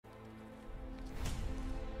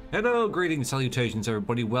Hello, greetings, salutations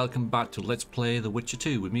everybody, welcome back to Let's Play The Witcher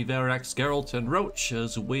 2 with me, Verax, Geralt and Roach,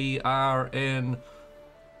 as we are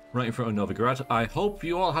right in front of Novigrad. I hope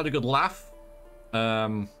you all had a good laugh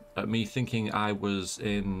at me thinking I was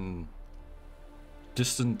in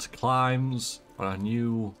distant climes or a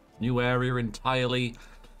new area entirely.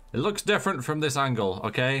 It looks different from this angle,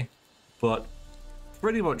 okay? But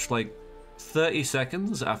pretty much like 30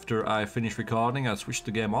 seconds after I finished recording, I switched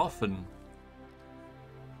the game off and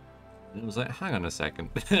it was like, hang on a second.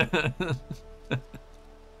 And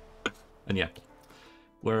yeah,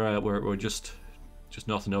 we're just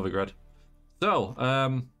north of Novigrad. So,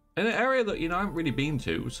 in an area that, you know, I haven't really been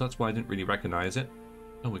to, so that's why I didn't really recognize it.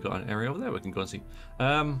 Oh, we got an area over there we can go and see.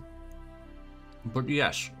 But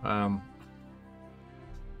yes,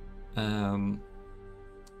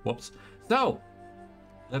 whoops. So,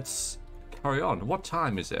 let's carry on. What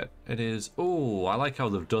time is it? It is, oh, I like how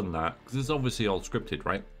they've done that, because it's obviously all scripted,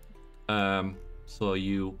 right? So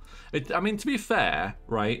I mean, to be fair,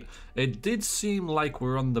 right, it did seem like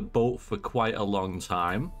we're on the boat for quite a long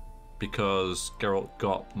time because Geralt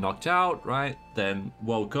got knocked out, right, then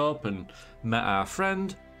woke up and met our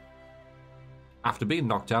friend after being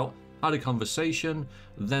knocked out, had a conversation,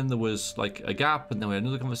 then there was like a gap, and then we had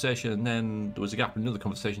another conversation, and then there was a gap and another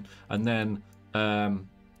conversation, and then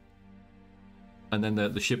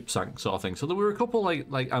the ship sank, sort of thing. So there were a couple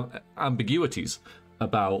like ambiguities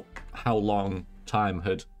about how long time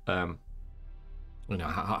had, you know,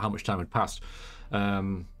 how much time had passed.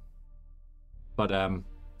 So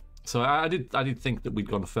I did think that we'd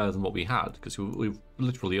gone further than what we had, because we've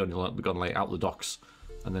literally only gone like out the docks,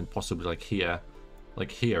 and then possibly like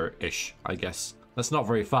here-ish, I guess. That's not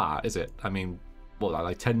very far, is it? I mean, what,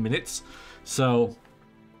 like 10 minutes? So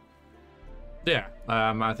yeah,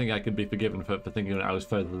 I think I could be forgiven for thinking that I was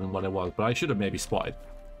further than what I was, but I should have maybe spotted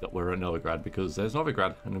that we're at Novigrad, because there's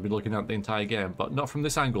Novigrad and we'll be looking at the entire game, but not from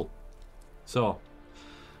this angle. So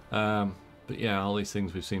but yeah, all these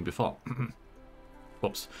things we've seen before.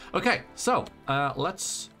 Whoops. Okay, so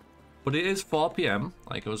but it is 4 p.m.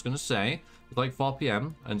 like I was gonna say. It's like 4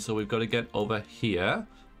 p.m. and so we've got to get over here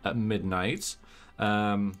at midnight,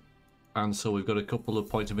 and so we've got a couple of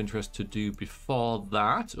points of interest to do before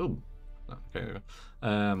that. Oh, okay.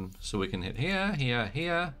 So we can hit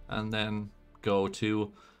here, and then go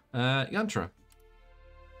to Yantra,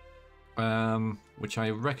 which I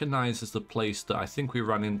recognize as the place that I think we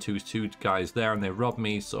ran into two guys there and they robbed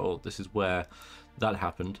me, so this is where that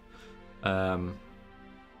happened. There's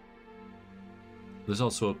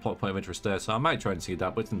also a point of interest there, so I might try and see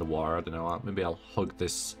that, but it's in the water. I don't know, maybe I'll hug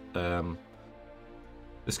this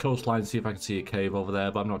this coastline, see if I can see a cave over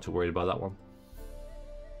there, but I'm not too worried about that one.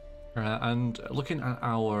 And looking at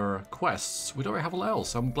our quests, we don't really have a lot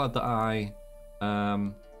else. I'm glad that I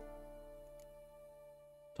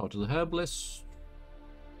talk to the herbalist.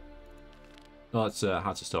 Oh, it's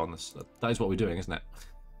hard to start on this. That is what we're doing, isn't it?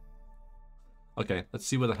 Okay, let's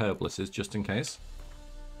see where the herbalist is, just in case.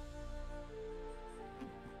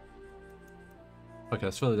 Okay,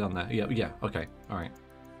 that's further down there. Yeah, okay, alright.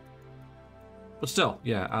 But still,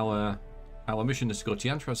 yeah, our mission is to go to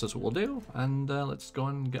Yantra, so that's what we'll do. And let's go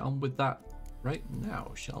and get on with that right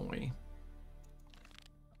now, shall we?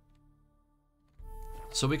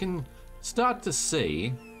 So we can start to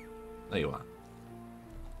see, there you are,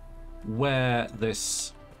 where the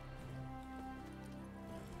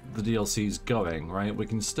DLC is going, right? We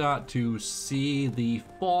can start to see the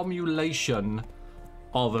formulation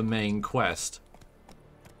of a main quest,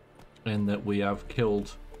 in that we have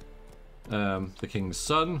killed the king's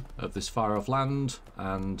son of this far off land,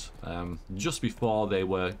 and just before they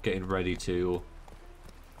were getting ready to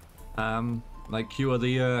like cure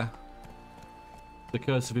the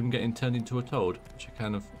curse of him getting turned into a toad, which I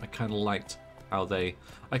kind of liked how they.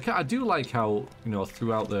 I do like how, you know,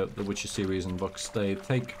 throughout the Witcher series and books, they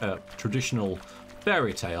take a traditional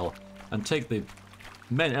fairy tale and take the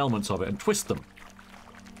main elements of it and twist them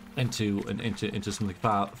into something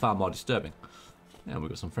far more disturbing. Yeah, we've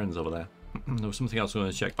got some friends over there. There was something else we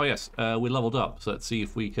want to check. Oh yes, we leveled up, so let's see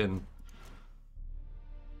if we can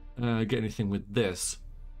get anything with this.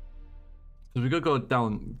 Because we could go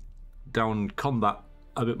down combat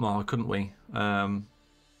a bit more, couldn't we?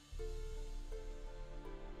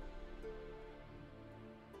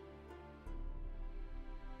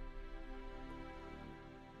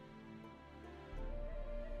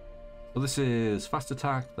 So this is fast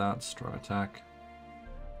attack, that's strong attack.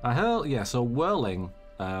 Yeah, so whirling,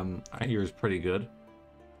 I hear is pretty good.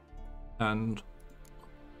 And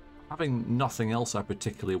having nothing else I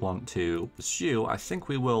particularly want to pursue, I think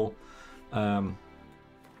we will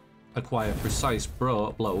acquire precise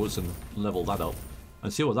blows and level that up.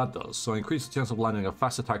 and see what that does. So increase the chance of landing a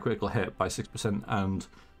fast attack critical hit by 6% and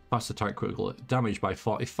fast attack critical damage by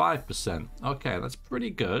 45%. Okay, that's pretty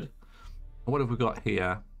good. What have we got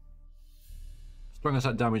here? Strong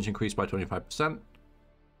attack damage increased by 25%.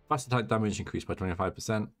 Fast attack damage increased by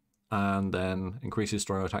 25%. And then increases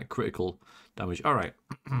strong attack critical damage. Alright.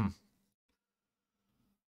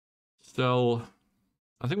 So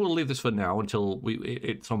I think we'll leave this for now until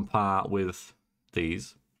it's on par with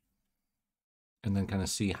these. And then kind of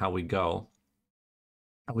see how we go.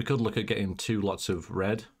 And we could look at getting 2 lots of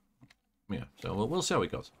red. Yeah, so we'll see how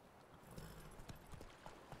it goes.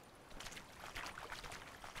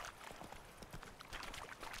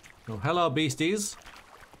 So, hello, beasties.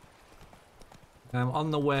 I'm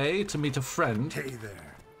on the way to meet a friend. Hey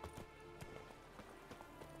there.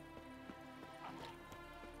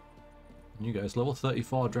 You guys, level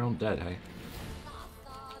 34, drowned dead, hey?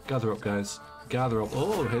 Gather up, guys. Gather up.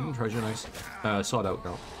 Oh, hidden treasure, nice. Sword out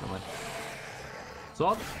now. Never mind.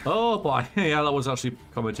 Sword? Oh, boy. Yeah, that was actually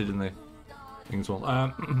commented in the thing as well.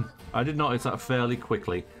 I did notice that fairly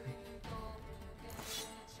quickly.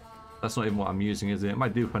 That's not even what I'm using, is it? It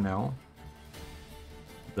might do for now.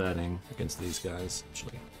 Burning against these guys,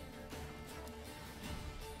 actually.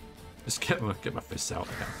 Just get my fists out.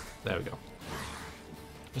 Okay. There we go.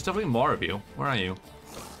 There's definitely more of you. Where are you?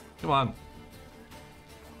 Come on.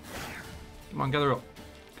 Come on, gather up.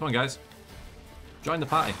 Come on, guys. Join the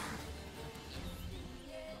party.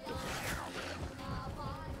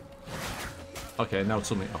 Okay, now it's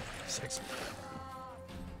suddenly... Oh, 6.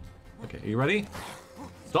 Okay, are you ready?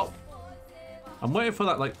 Stop. I'm waiting for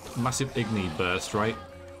that, like, massive Igni burst, right?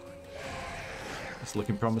 It's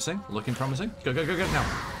looking promising. Looking promising. Go, go, go, go, now.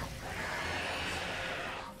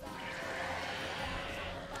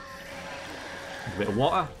 A bit of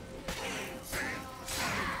water.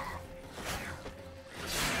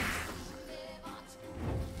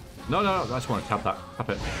 No, no, no. I just want to tap that. Tap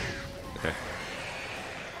it. Okay.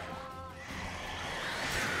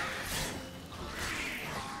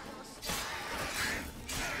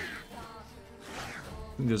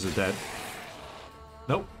 I think those are dead.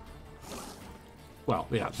 Nope. Well,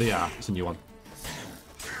 yeah, they are. It's a new one.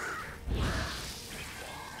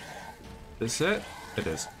 This it? It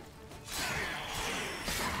is.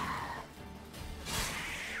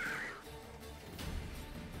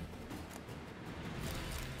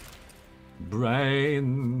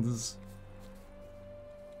 Brains.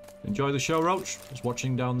 Enjoy the show, Roach. Just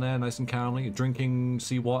watching down there nice and calmly. Drinking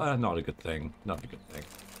seawater. Not a good thing. Not a good thing.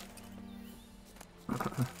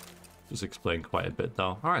 Just explained quite a bit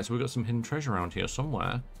though. Alright, so we've got some hidden treasure around here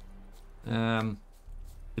somewhere.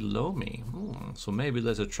 Below me. So maybe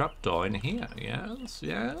there's a trapdoor in here. Yes,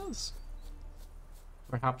 yes.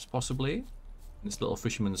 Perhaps, possibly. This little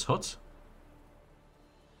fisherman's hut.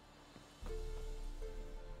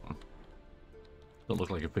 Don't look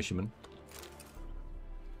like a fisherman.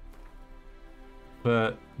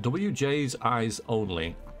 For WJ's eyes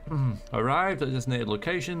only. Arrived at a designated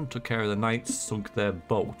location, took care of the knights, sunk their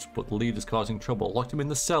boat, but the leader's causing trouble. Locked him in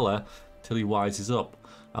the cellar till he wises up.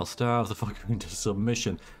 I'll starve the fucker into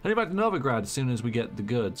submission. Heading back to Novigrad as soon as we get the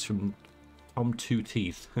goods from Tom Two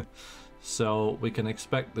Teeth. So we can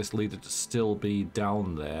expect this leader to still be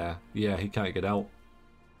down there. Yeah, he can't get out.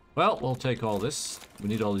 Well, we'll take all this. We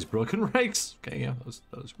need all these broken rakes. Okay, yeah, that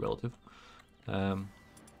was relative.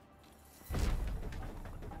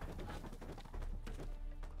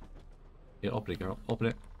 Yeah, open it, girl. Open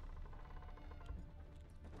it.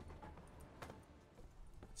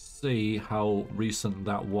 See how recent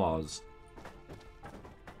that was.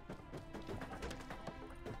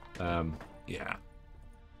 Yeah.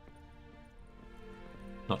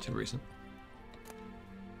 Not too recent.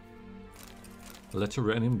 A letter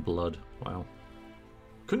written in blood. Wow.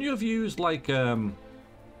 Couldn't you have used, like,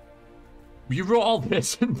 You wrote all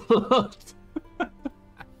this in blood?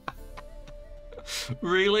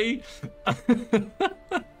 Really?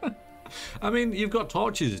 I mean, you've got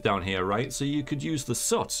torches down here, right? So you could use the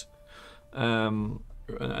soot. And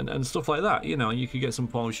stuff like that. You know, you could get some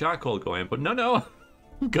palm charcoal going. But no.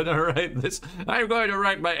 I'm gonna write this. I'm going to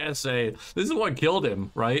write my essay. This is what killed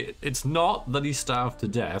him, right? It's not that he starved to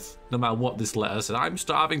death, no matter what this letter said. I'm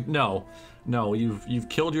starving. No, you've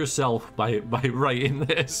killed yourself by writing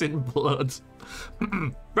this in blood.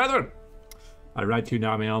 Brethren, I write to you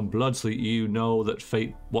now in my own blood so that you know that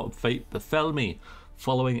what fate befell me.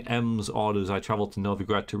 Following M's orders, I travelled to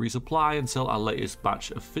Novigrad to resupply and sell our latest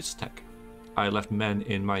batch of Fizztech. I left men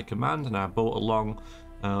in my command and our boat along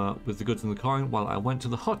with the goods and the coin while I went to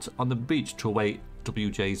the hut on the beach to await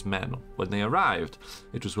WJ's men. When they arrived,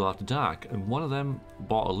 it was well after dark, and one of them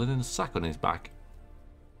brought a linen sack on his back.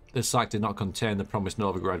 This sack did not contain the promised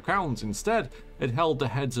Novigrad crowns. Instead, it held the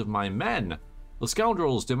heads of my men. The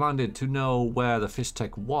scoundrels demanded to know where the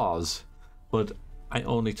Fistek was, but I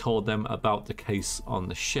only told them about the case on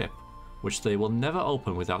the ship, which they will never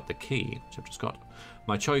open without the key, which I've just got.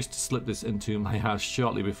 My choice to slip this into my house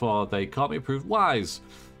shortly before they caught me proved wise,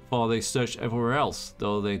 for they searched everywhere else.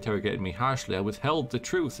 Though they interrogated me harshly, I withheld the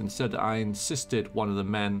truth. Instead, I insisted one of the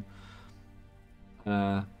men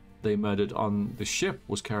they murdered on the ship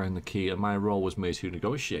was carrying the key, and my role was made to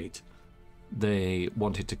negotiate. They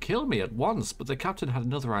wanted to kill me at once, but the captain had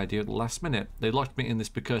another idea at the last minute. They locked me in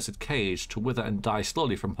this accursed cage to wither and die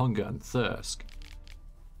slowly from hunger and thirst.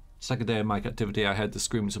 Second day of my captivity, I heard the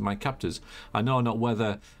screams of my captors. I know not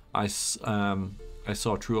whether I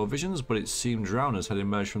saw truer visions, but it seemed drowners had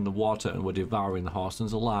emerged from the water and were devouring the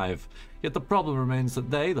Horsens alive. Yet the problem remains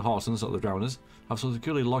that they, the Horsens, not the drowners, have so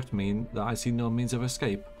securely locked me in that I see no means of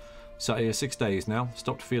escape. Sat here 6 days now,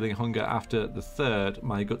 stopped feeling hunger after the third,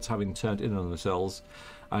 my guts having turned in on themselves.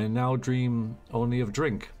 I now dream only of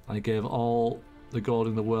drink. I gave all the gold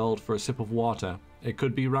in the world for a sip of water. It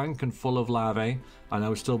could be rank and full of larvae, and I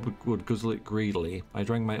would still would guzzle it greedily. I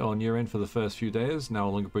drank my own urine for the first few days, now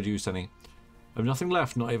no longer produce any. I have nothing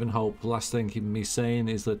left, not even hope. The last thing keeping me sane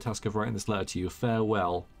is the task of writing this letter to you.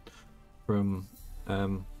 Farewell. From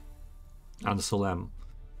Anselm.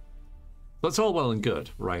 That's all well and good,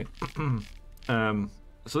 right?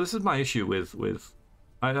 So this is my issue with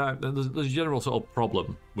there's a general sort of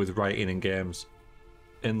problem with writing in games,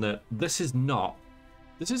 in that this is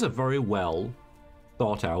a very well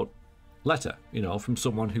thought out letter, you know, from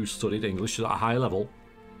someone who studied English at a high level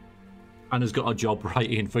and has got a job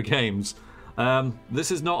writing for games. This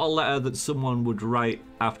is not a letter that someone would write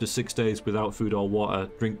after 6 days without food or water,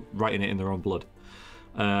 writing it in their own blood.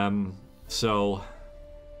 So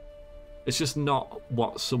it's just not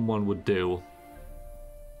what someone would do.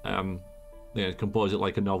 Compose it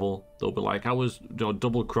like a novel. They'll be like, I was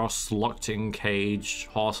double-crossed, locked in cage,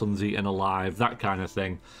 Horsens eaten alive, that kind of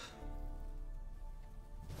thing.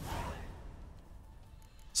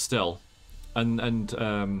 Still. And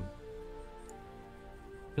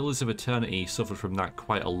Pillars of Eternity suffered from that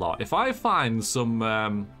quite a lot. If I find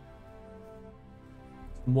some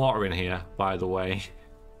water in here, by the way,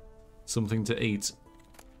 something to eat.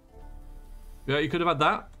 Yeah, you could have had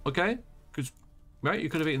that, okay? Right, you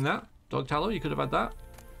could have eaten that. Dog tallow, you could have had that.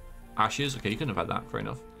 Ashes, okay, you couldn't have had that, fair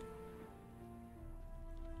enough.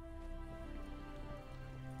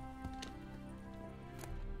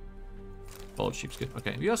 Old sheepskin,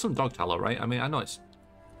 okay. You have some dog tallow, right? I mean, I don't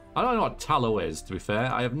know what tallow is, to be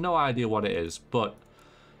fair. I have no idea what it is, but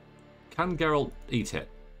can Geralt eat it?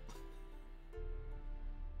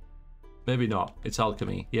 Maybe not. It's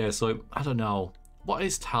alchemy. Yeah, so I don't know. What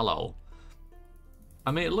is tallow?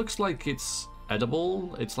 I mean, it looks like it's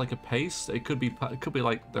edible. It's like a paste. It could be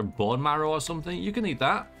like their bone marrow or something. You can eat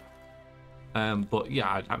that. But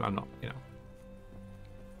yeah, I'm not, you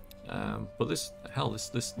know. But this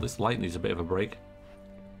light needs a bit of a break.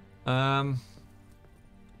 All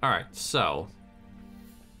right, so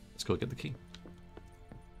let's go get the key.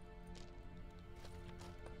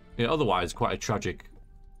 Yeah, otherwise quite a tragic,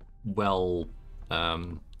 well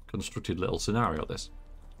constructed little scenario, this.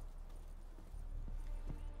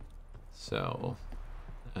 So,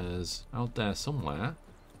 as out there somewhere,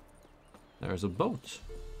 there is a boat.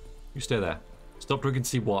 You stay there. Stop drinking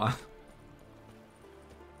seawater.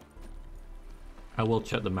 I will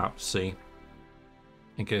check the map to see,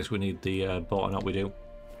 in case we need the boat or not. We do.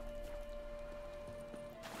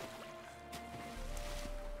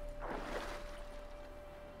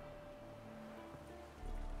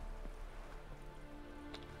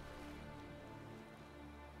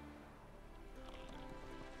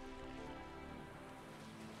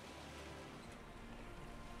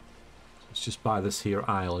 Let's just buy this here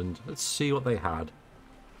island. Let's see what they had.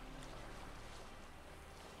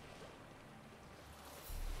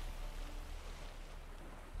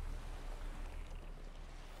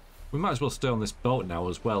 We might as well stay on this boat now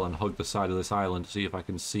as well and hug the side of this island to see if I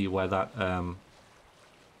can see where that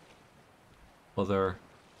other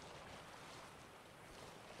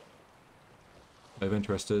of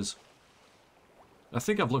interest is. I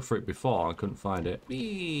think I've looked for it before. I couldn't find it.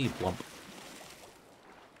 Eee, blump.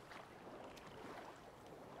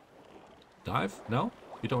 Dive? No?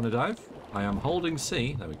 You don't want to dive? I am holding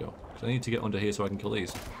C. There we go. I need to get under here so I can kill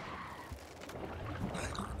these.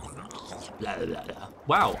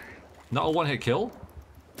 Wow. Not a one-hit kill?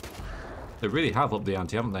 They really have upped the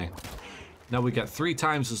ante, haven't they? Now we get 3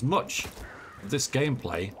 times as much of this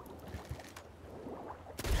gameplay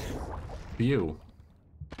for you.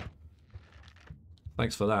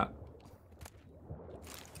 Thanks for that.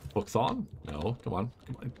 Buckthorn? No, come on.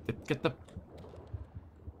 Come on. Get the...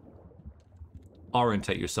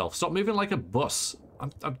 Orientate yourself. Stop moving like a bus.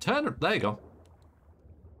 I'm turning... There you go.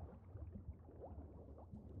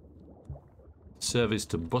 Service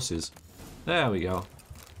to buses. There we go.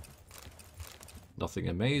 Nothing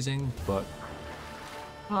amazing, but...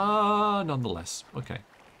 nonetheless. Okay.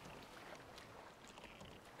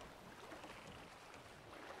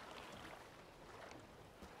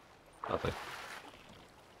 Lovely.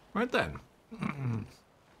 Right then.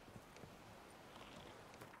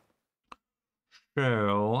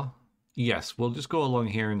 So, yes, we'll just go along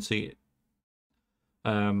here and see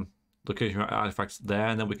location artifacts there,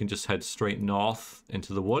 and then we can just head straight north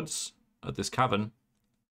into the woods at this cavern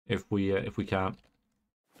if we can't.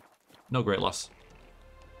 No great loss.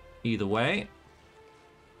 Either way.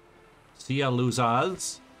 See ya,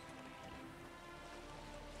 losers.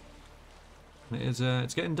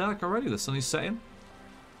 It's getting dark already. The sun is setting.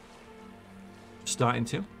 Starting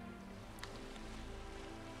to.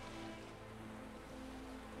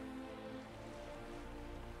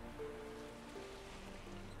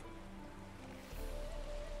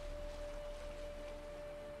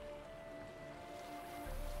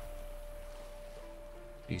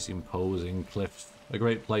 These imposing cliffs. A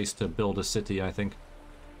great place to build a city, I think.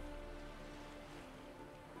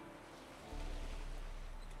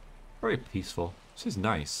 Very peaceful. This is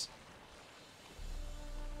nice.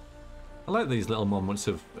 I like these little moments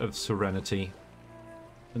of serenity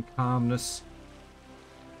and calmness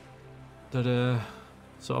that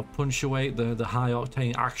sort of punctuate the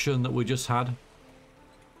high-octane action that we just had.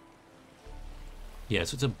 Yeah,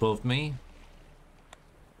 so it's above me.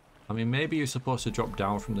 I mean, maybe you're supposed to drop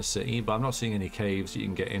down from the city, but I'm not seeing any caves you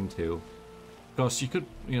can get into. Of course, you could,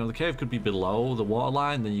 you know, the cave could be below the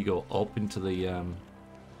waterline, then you go up into the... I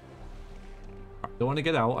don't want to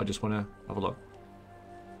get out, I just want to have a look.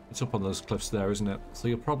 It's up on those cliffs there, isn't it? So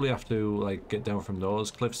you'll probably have to, like, get down from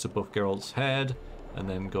those cliffs above Geralt's head, and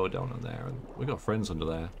then go down on there. And we got friends under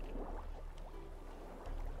there.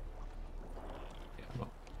 Yeah,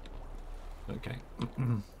 well. Okay.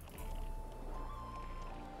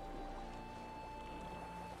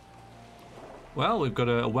 Well, we've got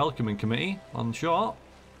a welcoming committee on shore.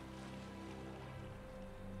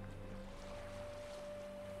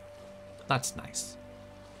 That's nice.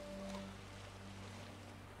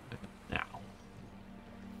 Now.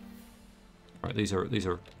 Right, these are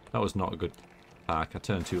that was not a good park. I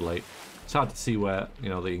turned too late. It's hard to see where, you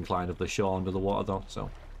know, the incline of the shore under the water though, so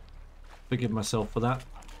forgive myself for that.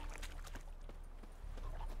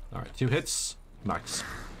 Alright, 2 hits, max.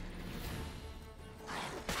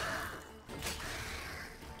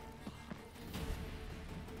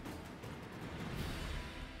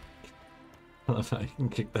 I can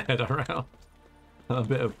kick the head around. A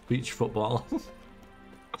bit of beach football.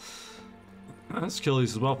 Let's kill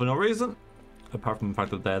these as well for no reason. Apart from the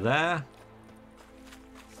fact that they're there.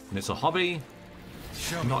 And it's a hobby.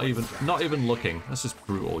 Not even looking. That's just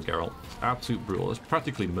brutal, Geralt. Absolute brutal. It's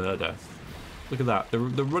practically murder. Look at that. They're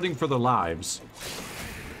running for their lives.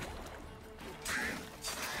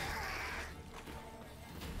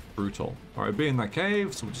 Brutal. Alright, be in that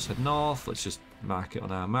cave, so we'll just head north. Let's just mark it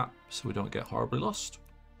on our map so we don't get horribly lost.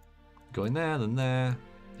 Going there, then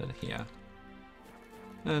here.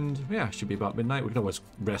 And yeah, should be about midnight. We can always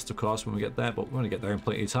rest, of course, when we get there, but we're going to get there in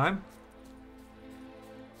plenty of time.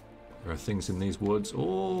 There are things in these woods.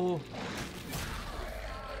 Oh!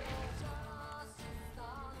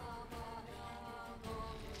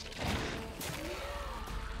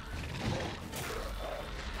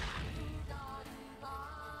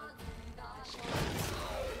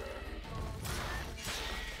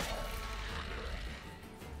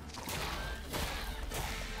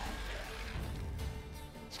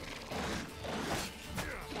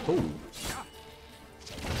 Oh.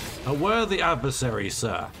 A worthy adversary,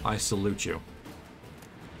 sir. I salute you.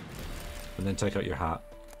 And then take out your hat.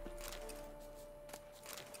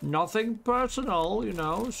 Nothing personal, you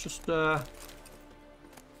know. It's just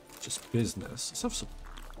business. Let's have some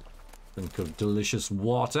think of delicious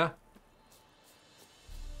water.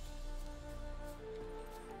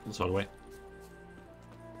 Let's run away.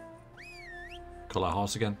 Call our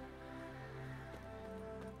horse again.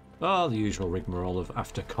 Oh, the usual rigmarole of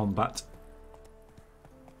after combat.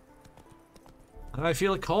 I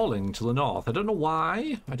feel a calling to the north. I don't know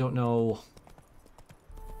why. I don't know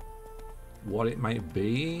what it might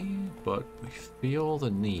be, but we feel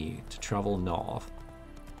the need to travel north.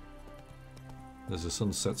 There's the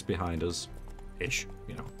sunsets behind us. Ish,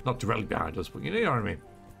 you know. Not directly behind us, but you know what I mean.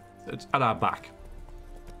 It's at our back.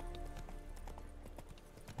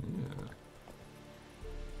 Yeah.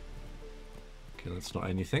 Okay, that's not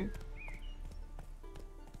anything.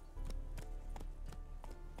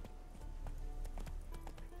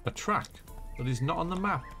 A track that is not on the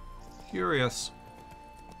map. Curious.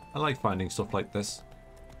 I like finding stuff like this.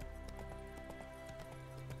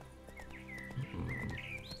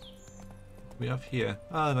 We have here.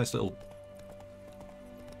 Ah, a nice little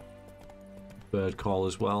bird call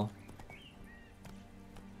as well.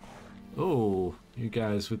 Oh, you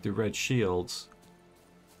guys with the red shields.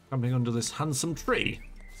 Camping under this handsome tree.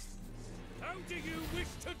 How do you wish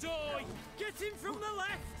to die? Get in from the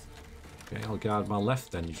left! Okay, I'll guard my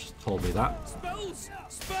left then. You just told me that. Spells!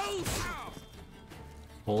 Spells!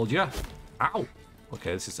 Hold ya. Ow!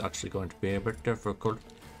 Okay, this is actually going to be a bit difficult.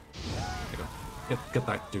 There you go. Get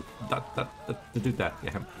that dude. The dude there.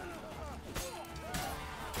 Yeah, him.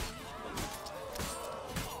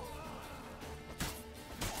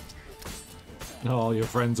 Oh, your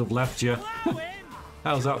friends have left you.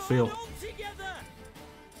 How's that feel?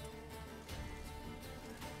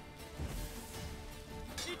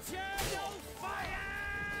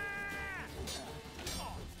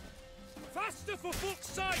 Faster for fuck's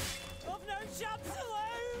sake! I've no chance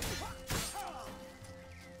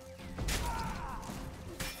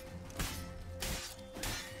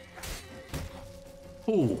alone!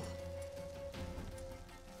 Ooh.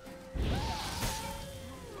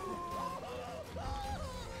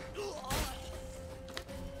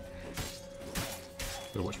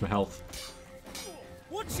 Gotta watch my health.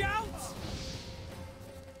 Watch out!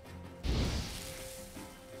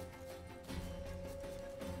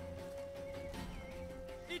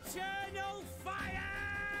 Eternal fire!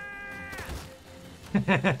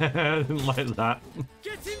 I didn't like that.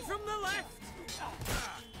 Get in from the left!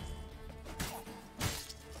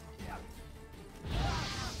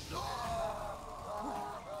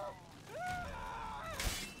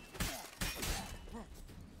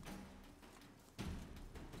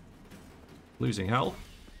 Losing health.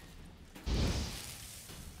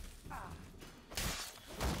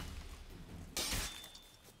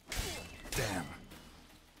 Damn.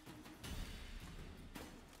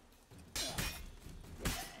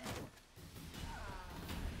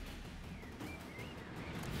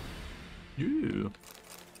 You.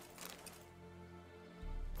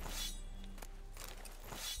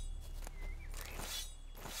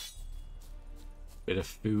 Bit of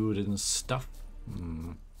food and stuff.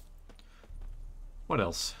 What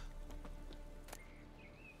else?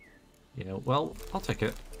 Yeah, well, I'll take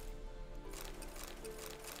it.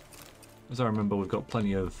 As I remember, we've got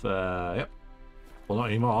plenty of, yep. Well, not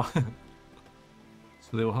anymore.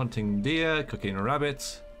 So they were hunting deer, cooking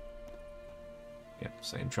rabbits. Yep,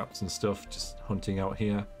 setting traps and stuff, just hunting out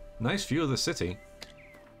here. Nice view of the city.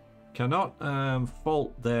 Cannot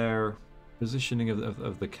fault their positioning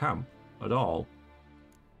of the camp at all.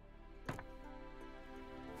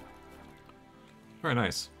 Very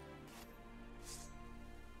nice.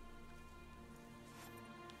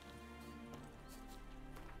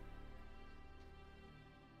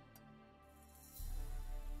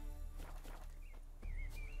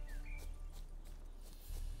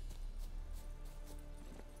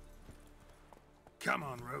 Come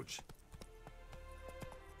on, Roach.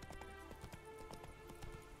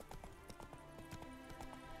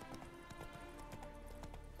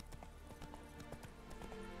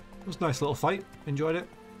 It was a nice little fight. Enjoyed it.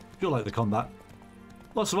 Feel like the combat.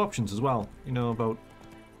 Lots of options as well. You know about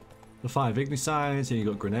the 5 ignicides, and you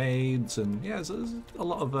got grenades, and yeah, there's a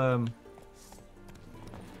lot of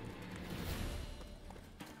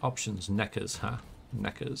options. Neckers, huh?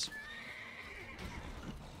 Neckers.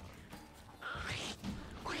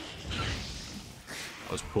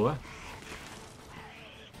 That was poor.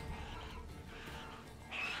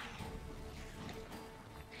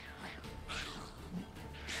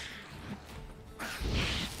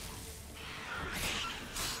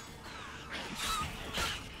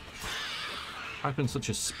 How can such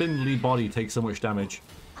a spindly body take so much damage?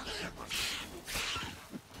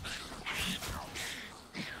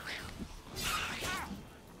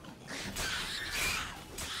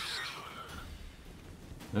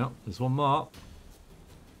 No, there's one more.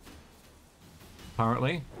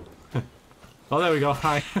 Apparently. Oh, there we go.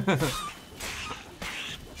 Hi.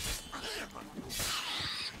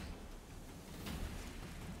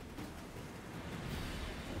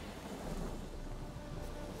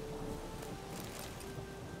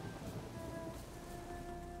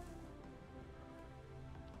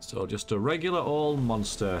 So just a regular old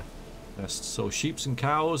monster nest. So sheeps and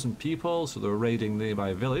cows and people, so they're raiding the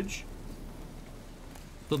nearby village.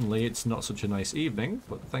 Suddenly it's not such a nice evening,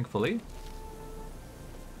 but thankfully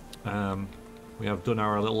we have done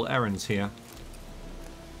our little errands here.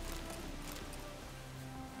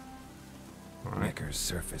 Wreckers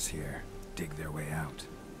surface here, dig their way out.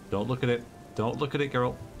 Don't look at it. Don't look at it,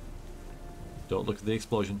 girl. Don't look at the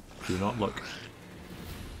explosion. Do not look.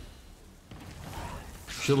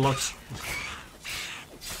 Should have looked.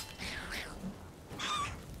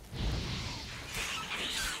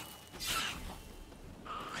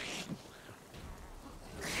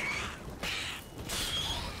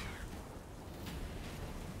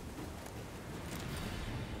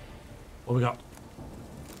 What we got?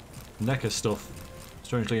 NECA stuff,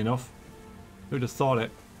 strangely enough. Who'd have thought it?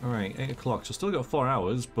 Alright, 8 o'clock, so still got 4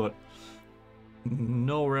 hours, but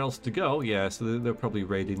nowhere else to go. Yeah, so they're probably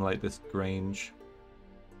raiding like this Grange.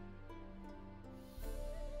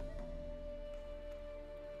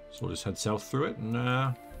 So we'll just head south through it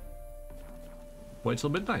and wait till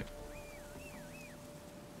midnight.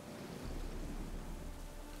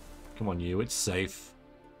 Come on you, it's safe.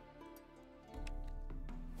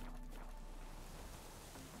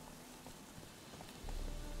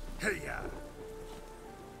 Hey-ya!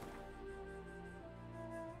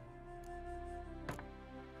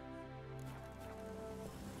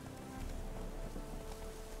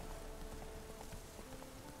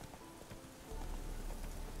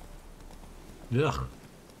 Ugh.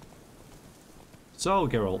 So,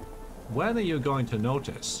 Geralt, when are you going to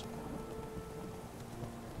notice,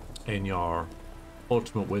 in your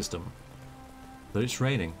ultimate wisdom, that it's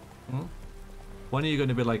raining? Hmm? When are you going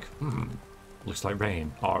to be like, looks like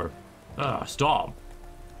rain, or, storm?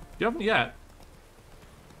 You haven't yet.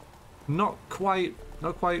 Not quite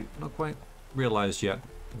realised yet.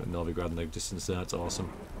 Got Novigrad in the distance there, it's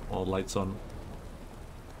awesome. All lights on.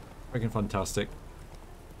 Freaking fantastic.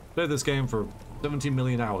 Played this game for 17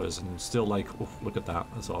 million hours and still like, oh, look at that,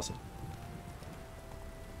 that's awesome.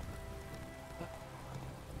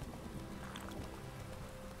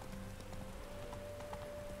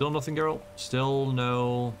 Still nothing, girl? Still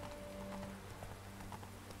no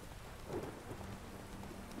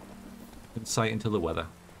insight into the weather.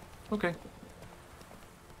 Okay.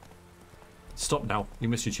 Stop now, you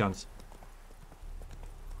missed your chance.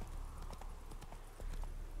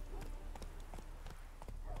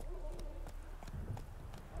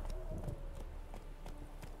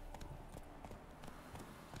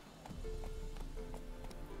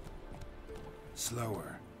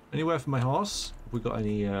 Slower. Anywhere for my horse? Have we got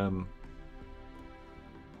any,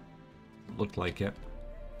 looked like it.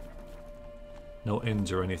 No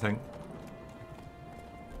inns or anything.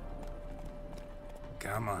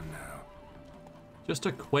 Come on now. Just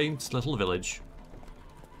a quaint little village.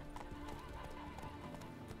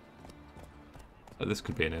 Oh, this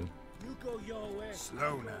could be an inn. You go your way.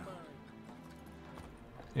 Slow now.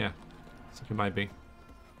 Yeah, so it might be.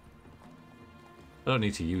 I don't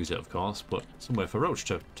need to use it, of course, but somewhere for Roach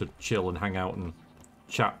to chill and hang out and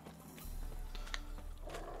chat.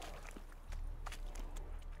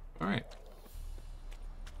 Alright.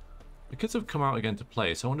 The kids have come out again to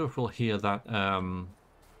play, so I wonder if we'll hear that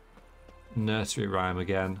nursery rhyme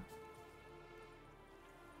again.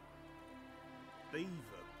 Beaver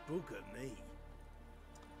bugger me.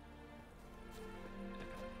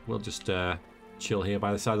 We'll just chill here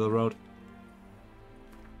by the side of the road.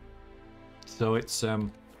 So it's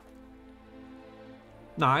 9.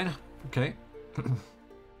 Okay. Wrong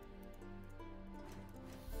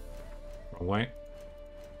way.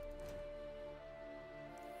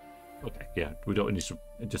 Okay, yeah, we don't need to,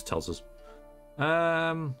 it just tells us.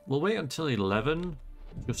 We'll wait until 11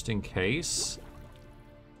 just in case.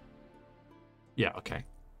 Yeah, okay.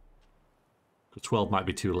 'Cause 12 might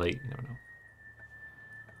be too late, you never know.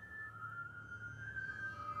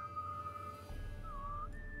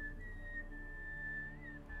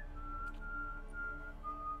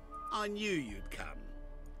 I knew you'd come.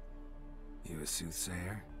 You a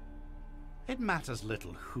soothsayer? It matters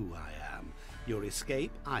little who I am. Your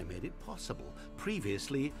escape, I made it possible.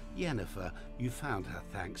 Previously, Yennefer, you found her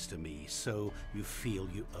thanks to me, so you feel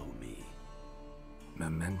you owe me.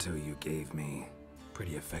 Memento you gave me.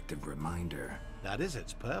 Pretty effective reminder. That is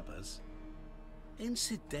its purpose.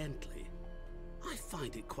 Incidentally, I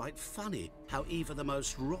find it quite funny how even the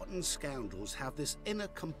most rotten scoundrels have this inner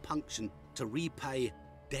compunction to repay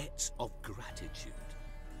debts of gratitude.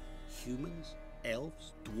 Humans,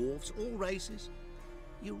 elves, dwarves, all races.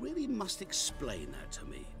 You really must explain that to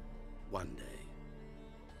me one day.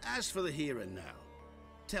 As for the here and now,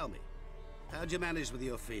 tell me, how'd you manage with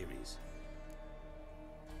your theories?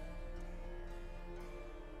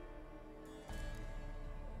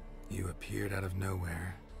 You appeared out of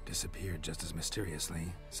nowhere, disappeared just as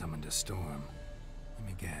mysteriously, summoned a storm. Let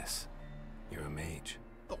me guess. You're a mage.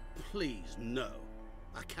 Oh, please, no.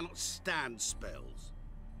 I cannot stand spells.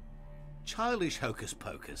 Childish hocus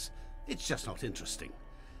pocus. It's just not interesting.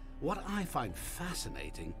 What I find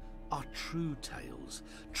fascinating are true tales,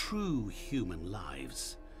 true human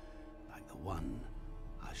lives, like the one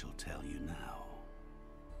I shall tell you now.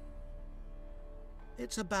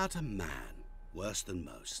 It's about a man, worse than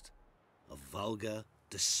most. A vulgar,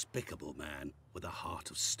 despicable man with a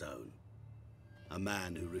heart of stone. A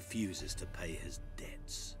man who refuses to pay his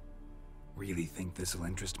debts. Really think this'll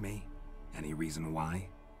interest me? Any reason why?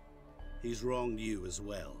 He's wronged you as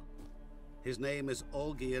well. His name is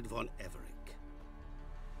Olgierd von Everec.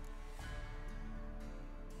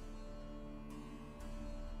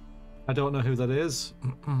 I don't know who that is.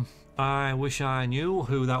 I wish I knew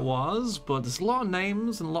who that was, but there's a lot of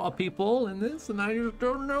names and a lot of people in this, and I just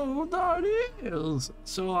don't know who that is.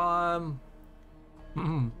 So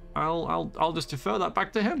I'll just defer that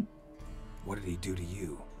back to him. What did he do to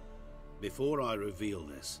you? Before I reveal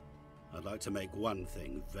this, I'd like to make one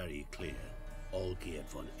thing very clear. Olgierd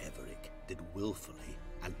von Everec did willfully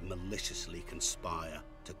and maliciously conspire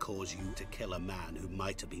to cause you to kill a man who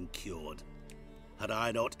might have been cured. Had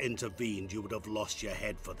I not intervened, you would have lost your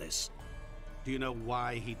head for this. Do you know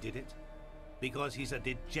why he did it? Because he's a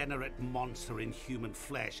degenerate monster in human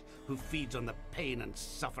flesh who feeds on the pain and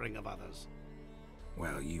suffering of others.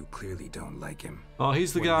 Well, you clearly don't like him. Oh,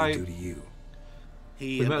 he's the What guy. did he do to you?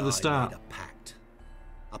 He We and met at the I start. made a pact.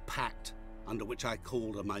 A pact under which I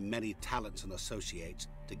called on my many talents and associates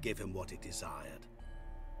to give him what he desired.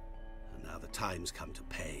 And now the time's come to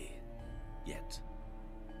pay. Yet,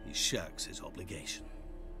 he shirks his obligation.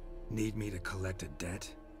 Need me to collect a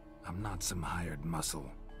debt? I'm not some hired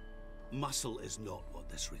muscle. Muscle is not what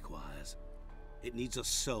this requires. It needs a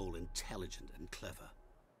soul intelligent and clever.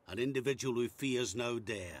 An individual who fears no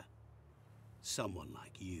dare. Someone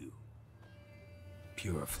like you.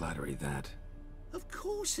 Pure flattery, that. Of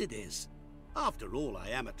course it is. After all, I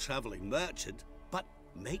am a traveling merchant. But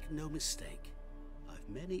make no mistake, I've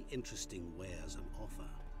many interesting wares on offer.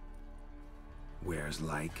 Wares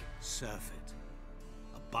like? Surfeit.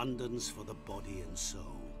 Abundance for the body and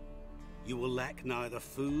soul. You will lack neither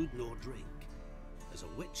food nor drink. As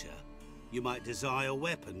a witcher, you might desire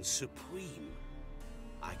weapons supreme.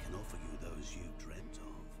 I can offer you those you dreamt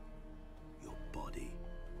of. Your body,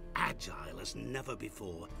 agile as never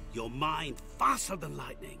before. Your mind, faster than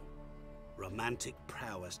lightning. Romantic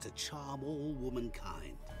prowess to charm all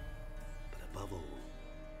womankind. But above all,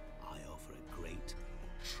 I offer a great,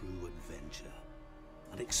 true adventure.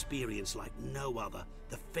 An experience like no other,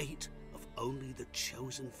 the fate of only the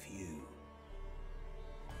chosen few.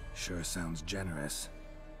 Sure sounds generous.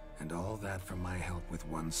 And all that for my help with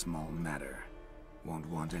one small matter. Won't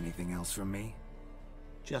want anything else from me?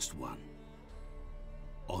 Just one.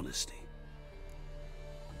 Honesty.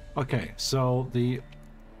 Okay, so the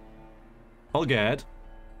Olgierd,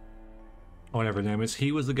 or whatever his name is,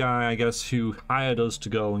 he was the guy, I guess, who hired us to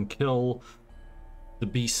go and kill the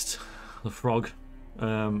beast, the frog.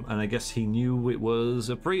 And I guess he knew it was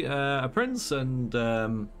a prince and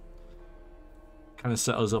kind of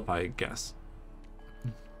set us up, I guess.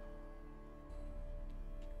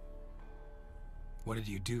 What did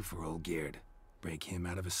you do for Olgierd? Break him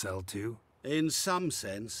out of a cell too? In some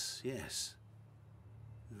sense, yes.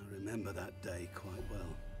 I remember that day quite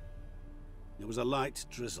well. It was a light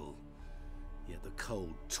drizzle, yet the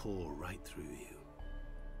cold tore right through you.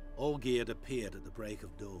 Olgierd appeared at the break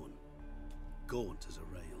of dawn, gaunt as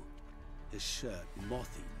a rail, his shirt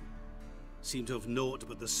moth-eaten, seemed to have naught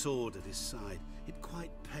but the sword at his side. It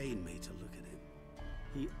quite pained me to look at him.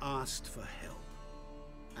 He asked for help,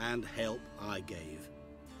 and help I gave.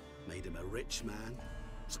 Made him a rich man,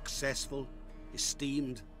 successful,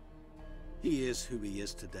 esteemed. He is who he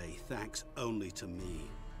is today, thanks only to me.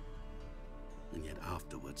 And yet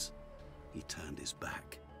afterwards, he turned his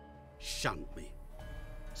back, shunned me,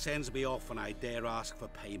 sends me off when I dare ask for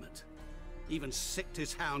payment. Even sicked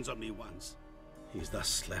his hounds on me once. He's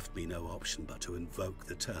thus left me no option but to invoke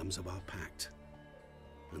the terms of our pact.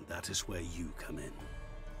 And that is where you come in.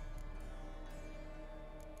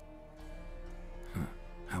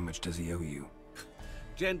 How much does he owe you?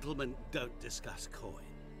 Gentlemen don't discuss coin.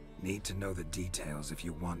 Need to know the details if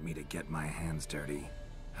you want me to get my hands dirty.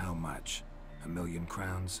 How much? 1,000,000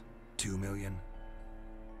 crowns? 2 million?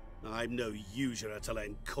 I'm no usurer to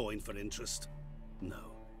lend coin for interest.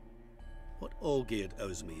 No. What Olgierd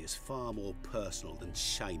owes me is far more personal than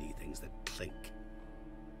shiny things that clink.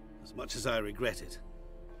 As much as I regret it,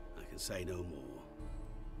 I can say no more.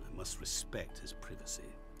 I must respect his privacy.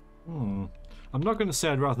 I'm not going to say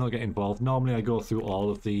I'd rather not get involved. Normally I go through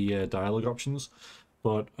all of the dialogue options,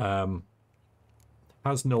 but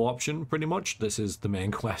has no option pretty much. This is the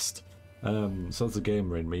main quest. So that's the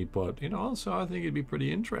gamer in me, but, you know, also I think he'd be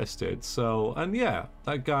pretty interested. So, and yeah,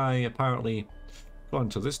 that guy apparently, according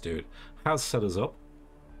to this dude, has set us up.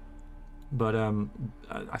 But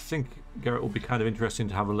I think Garrett will be kind of interesting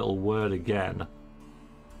to have a little word again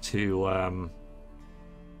to,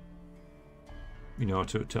 you know,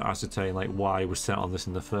 to ascertain like why we're set on this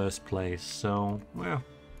in the first place. So, well.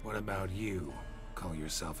 What about you? Call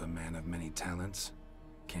yourself a man of many talents?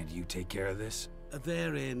 Can't you take care of this?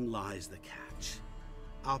 Therein lies the catch.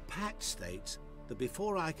 Our pact states that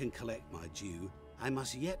before I can collect my due, I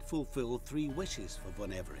must yet fulfill 3 wishes for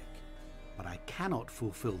Von Everec. But I cannot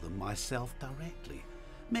fulfill them myself directly,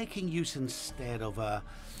 making use instead of a...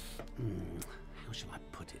 how shall I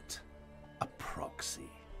put it? A proxy.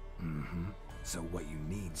 Mm-hmm. So what you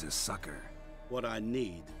need's a sucker. What I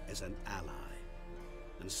need is an ally.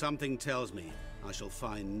 And something tells me I shall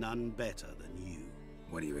find none better than you.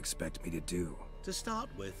 What do you expect me to do? To start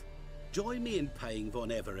with, join me in paying Von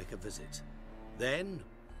Everec a visit. Then,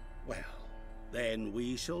 well, then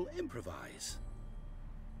we shall improvise.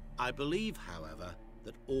 I believe, however,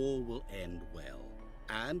 that all will end well.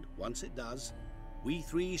 And once it does, we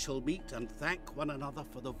 3 shall meet and thank one another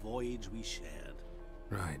for the voyage we shared.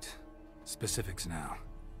 Right. Specifics now.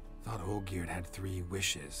 Thought Olgierd had 3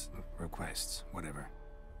 wishes, requests, whatever.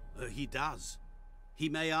 He does. He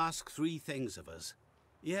may ask 3 things of us,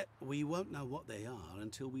 yet we won't know what they are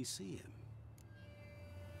until we see him.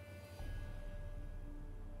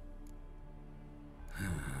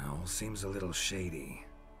 All seems a little shady.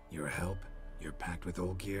 Your help, your pact with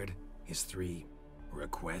Olgierd, his 3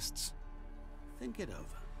 requests. Think it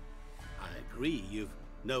over. I agree you've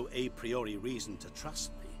no a priori reason to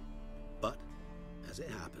trust me. But, as it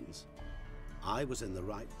happens, I was in the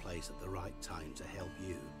right place at the right time to help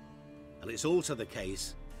you. And it's also the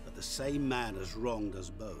case that the same man has wronged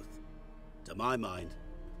us both. To my mind,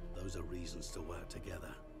 those are reasons to work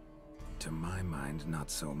together. To my mind,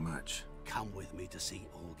 not so much. Come with me to see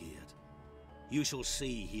Olgierd. You shall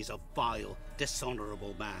see he's a vile,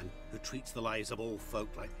 dishonorable man who treats the lives of all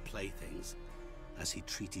folk like playthings, as he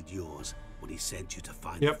treated yours when he sent you to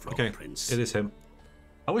find the Frog Prince. It is him.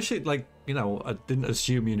 I wish it, like, you know, I didn't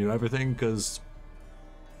assume you knew everything, because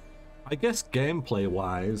I guess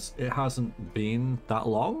gameplay-wise, it hasn't been that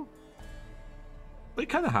long. But it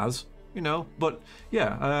kind of has, you know. But,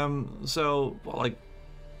 yeah, so, like,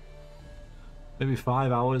 maybe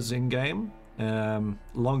 5 hours in-game.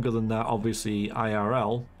 Longer than that, obviously,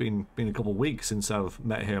 IRL. Been a couple of weeks since I've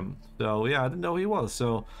met him. So, yeah, I didn't know who he was.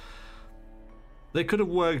 So, they could have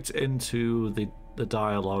worked into the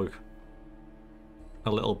dialogue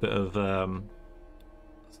a little bit of the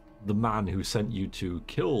man who sent you to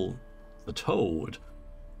kill the toad,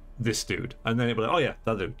 this dude, and then it'd be like, oh yeah,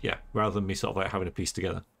 that dude, yeah, rather than me sort of like having to piece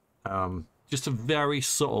together. Just a very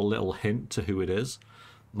subtle little hint to who it is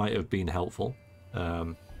might have been helpful.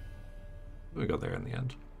 We got there in the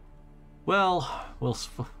end. Well,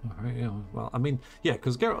 I mean, yeah,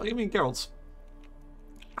 because Geralt's,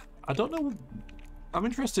 I don't know, I'm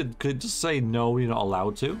interested. Could it just say no, you're not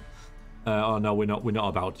allowed to? Oh no, we're not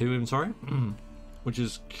about to. I'm sorry. Which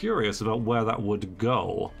is curious about where that would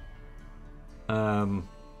go. I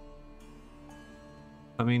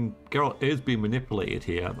mean, Geralt is being manipulated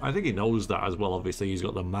here. I think he knows that as well. Obviously, he's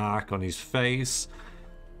got the mark on his face.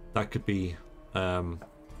 That could be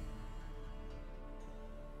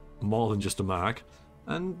more than just a mark.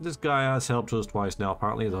 And this guy has helped us twice now,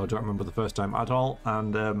 apparently, though I don't remember the first time at all.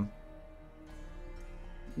 And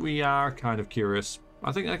we are kind of curious.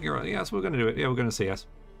 I think you're right. Yes, we're going to do it. Yeah, we're going to see us.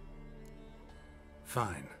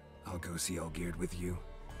 Fine. I'll go see Olgierd with you,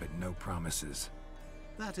 but no promises.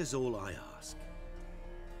 That is all I ask.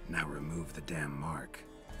 Now remove the damn mark.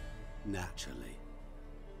 Naturally.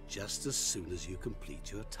 Just as soon as you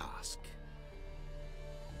complete your task.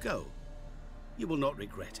 Go. You will not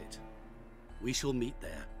regret it. We shall meet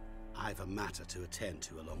there. I've a matter to attend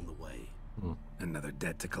to along the way. Another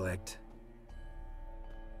debt to collect?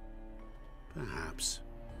 Perhaps.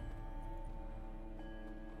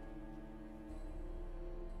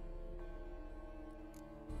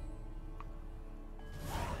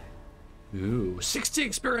 Ooh, 60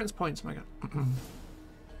 experience points, my god.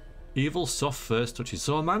 Evil soft first touches.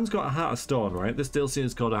 So a man's got a heart of stone, right? This DLC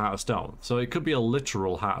is called a heart of stone. So it could be a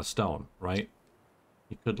literal heart of stone, right?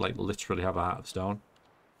 You could, like, literally have a heart of stone.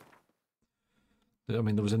 I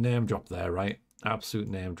mean, there was a name drop there, right? Absolute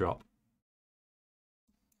name drop.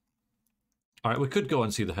 Alright, we could go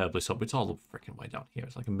and see the Herbalist Hub. It's all the freaking way down here.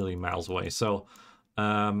 It's like a million miles away. So,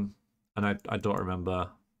 and I don't remember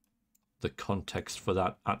the context for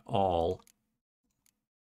that at all.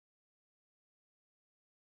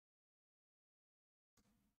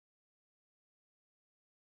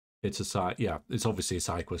 it's a side, yeah, it's obviously a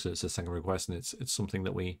side quest. It's a secondary quest, and it's something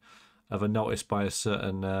that we have noticed by a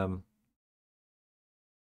certain a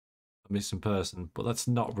missing person. But that's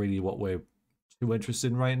not really what we're too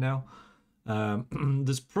interested in right now.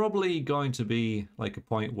 There's probably going to be like a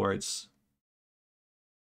point where it's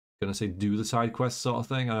gonna say do the side quest sort of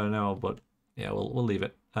thing. I don't know, but yeah, we'll leave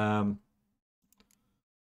it. Oh,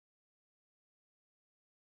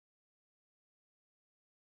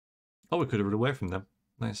 we could have run away from them.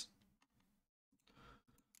 Nice.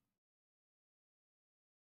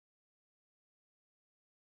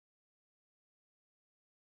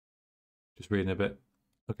 Just reading a bit.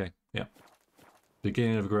 Okay, yeah.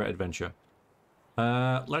 Beginning of a great adventure.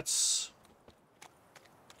 Let's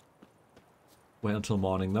wait until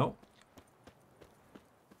morning, though.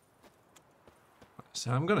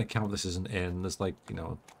 So I'm gonna count this as an inn. There's like, you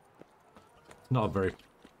know, not a very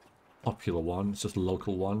popular one. It's just a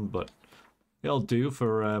local one, but it'll do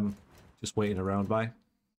for just waiting around by.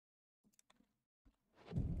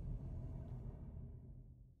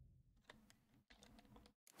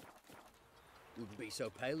 Wouldn't be so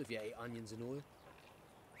pale if you ate onions and oil.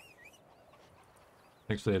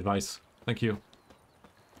 Thanks for the advice. Thank you.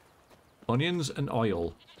 Onions and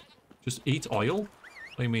oil. Just eat oil?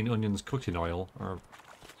 I mean onions cooked in oil, or...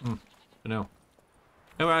 I don't know.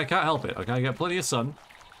 Anyway, I can't help it. Okay, I get plenty of sun.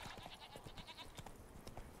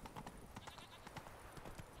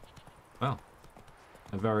 Well,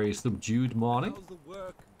 a very subdued morning. How's the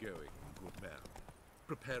work going, good man?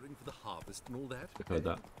 Preparing for the harvest and all that? I've heard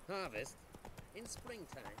that. Harvest? In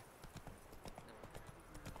springtime?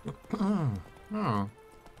 Oh.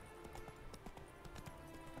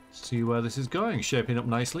 See where this is going. Shaping up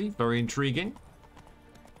nicely. Very intriguing.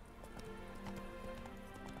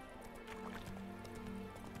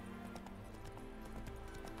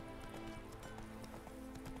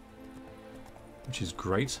 Which is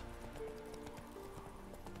great.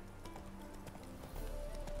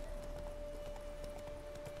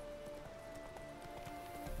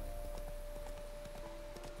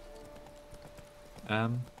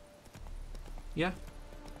 Yeah.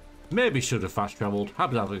 Maybe should have fast traveled.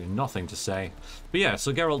 Had absolutely nothing to say. But yeah,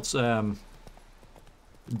 so Geralt's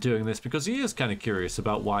doing this because he is kind of curious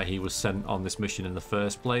about why he was sent on this mission in the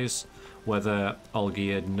first place. Whether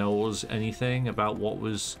Olgierd knows anything about what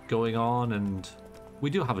was going on, and we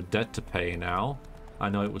do have a debt to pay now. I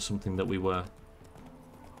know it was something that we were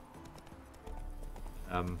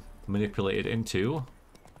manipulated into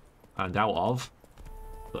and out of,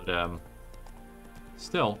 but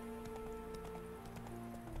still.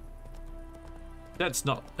 That's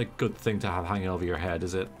not a good thing to have hanging over your head,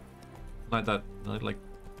 is it? Like that, like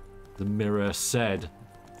the mirror said.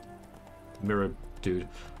 Mirror dude.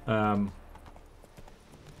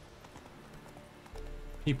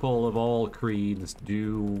 People of all creeds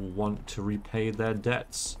do want to repay their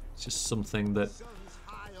debts. It's just something that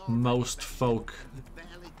most folk...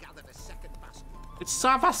 It's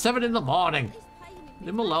 7 in the morning! Leave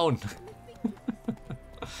him alone.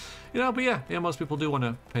 You know, but yeah, most people do want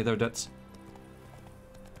to pay their debts.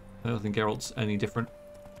 I don't think Geralt's any different.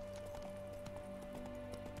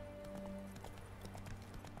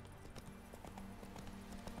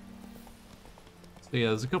 So yeah,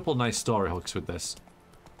 there's a couple nice story hooks with this.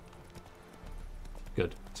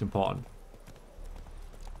 Good, it's important.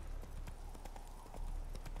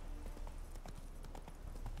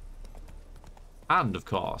 And of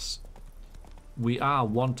course, we are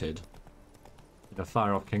wanted in a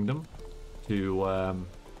far-off kingdom to, you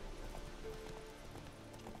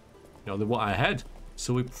know, they want our head.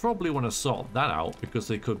 So we probably want to sort that out because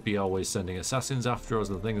they could be always sending assassins after us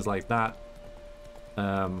and things like that.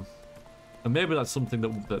 And maybe that's something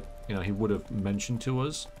that you know, he would have mentioned to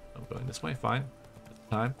us. I'm going this way, fine. At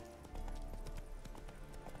the time.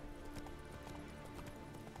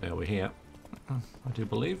 There we're here. I do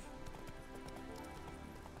believe.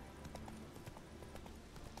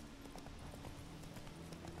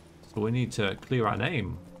 So we need to clear our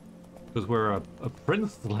name, because we're a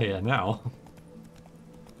prince slayer now.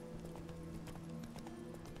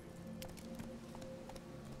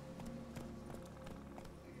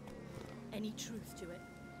 Any truth to it?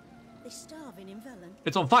 They're starving in Velen.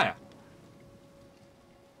 It's on fire.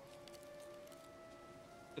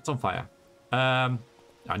 It's on fire. I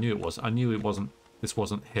knew it was. I knew it wasn't. This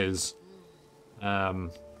wasn't his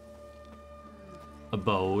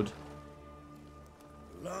abode.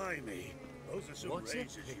 Blimey, those are some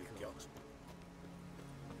razors you've got.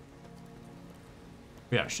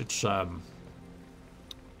 Yes, it's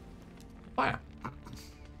fire.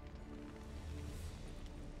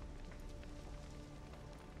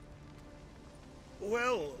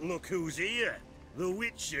 Well, look who's here. The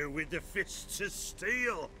Witcher with the fists of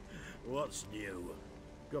steel. What's new?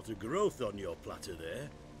 Got a growth on your platter there.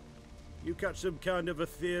 You catch some kind of a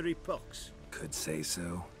theory pox? Could say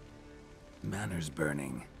so. Manners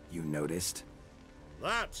burning, you noticed?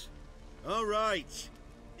 That? All right.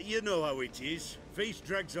 You know how it is. Feast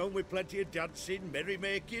drags on with plenty of dancing,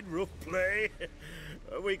 merrymaking, rough play.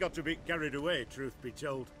 We got a bit carried away, truth be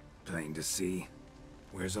told. Plain to see.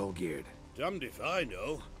 Where's Olgierd? Damned if I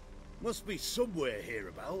know. Must be somewhere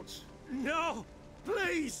hereabouts. No!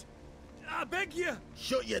 Please! I beg you!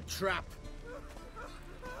 Shut your trap.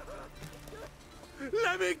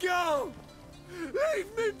 Let me go!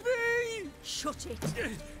 Leave me be! Shut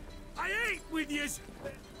it. I ate with yous,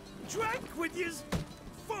 drank with yous,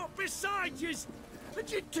 fought beside yous, and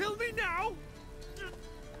you kill me now?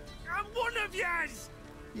 I'm one of yous!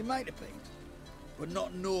 You might have been, but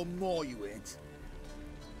not no more you ain't.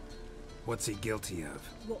 What's he guilty of?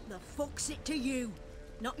 What the fuck's it to you?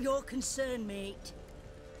 Not your concern, mate.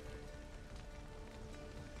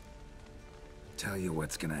 Tell you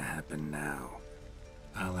what's gonna happen now.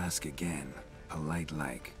 I'll ask again,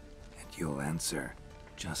 polite-like, and you'll answer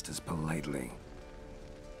just as politely.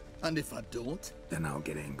 And if I don't? Then I'll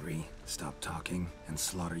get angry, stop talking, and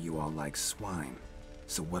slaughter you all like swine.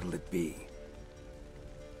 So what'll it be?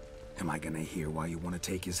 Am I gonna hear why you want to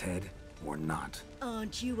take his head, or not?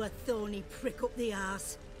 Aren't you a thorny prick up the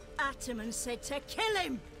arse? Ataman said to kill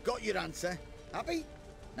him! Got your answer. Happy?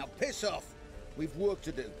 Now piss off. We've work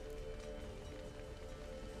to do.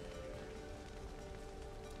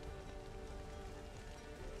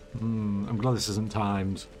 I'm glad this isn't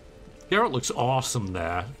timed. Geralt looks awesome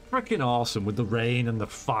there. Freaking awesome with the rain and the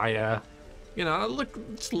fire. You know,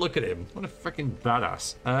 look, just look at him. What a freaking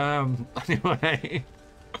badass. Anyway.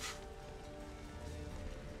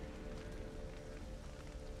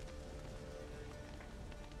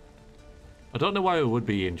 I don't know why we would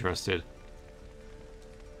be interested.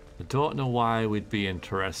 I don't know why we'd be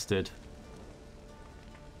interested.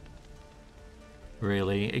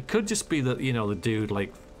 Really. It could just be that, you know, the dude,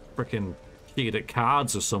 like, freaking cheated at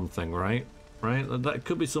cards or something, right? Right? That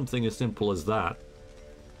could be something as simple as that.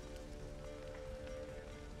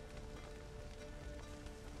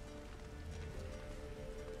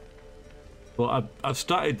 But I've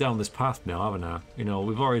started down this path now, haven't I? You know,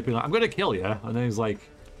 we've already been like, I'm going to kill you. And then he's like,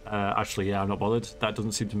 actually, yeah, I'm not bothered. That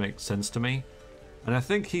doesn't seem to make sense to me. And I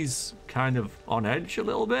think he's kind of on edge a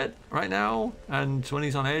little bit right now. And when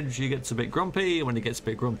he's on edge, he gets a bit grumpy. And when he gets a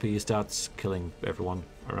bit grumpy, he starts killing everyone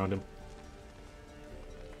around him.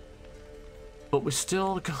 But we're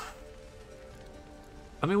still...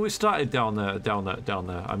 I mean, we started down the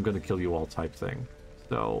I'm going to kill you all type thing.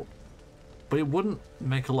 So... But it wouldn't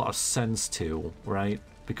make a lot of sense to, right?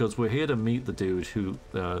 Because we're here to meet the dude who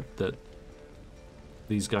that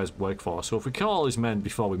these guys work for. So if we kill all his men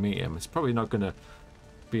before we meet him, it's probably not going to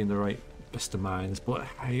be in the right best of minds. But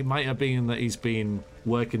it might have been that he's been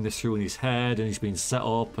working this through in his head and he's been set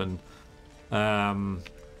up and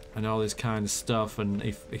all this kind of stuff. And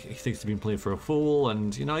he thinks he's been playing for a fool.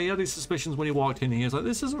 And, you know, he had his suspicions when he walked in here. He's like,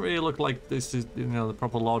 this doesn't really look like this is, you know, the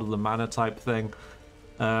proper Lord of the Manor type thing.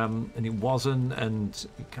 And he wasn't, and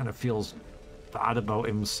he kind of feels bad about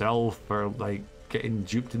himself for like getting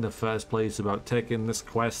duped in the first place about taking this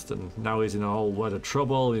quest, and now he's in a whole world of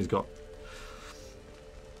trouble. He's got,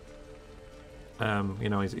 you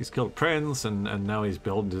know, he's killed Prince, and now he's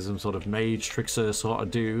building to some sort of mage trickster sort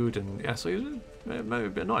of dude, and yeah, so he's maybe a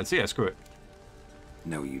bit annoyed. So yeah, screw it.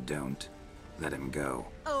 No, you don't. Let him go.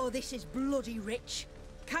 Oh, this is bloody rich.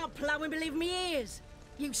 Can't plough and believe me ears.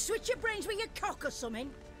 You switch your brains with your cock or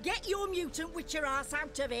something. Get your mutant witcher ass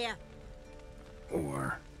out of here.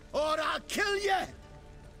 Or I'll kill you!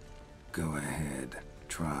 go ahead,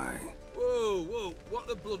 try. Whoa, whoa, what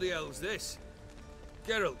the bloody hell's this?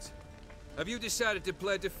 Geralt, have you decided to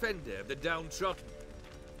play defender of the downtrodden?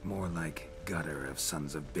 More like gutter of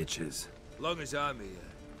sons of bitches. Long as I'm here,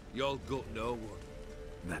 you'll gut no one.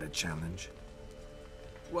 That a challenge?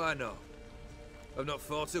 Why not? I've not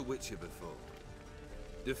fought a witcher before.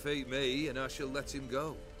 Defeat me, and I shall let him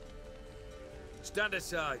go. Stand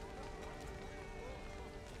aside.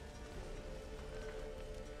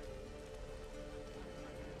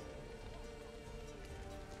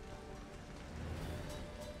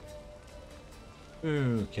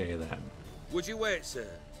 Okay then. Would you wait, sir,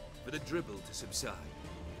 for the dribble to subside?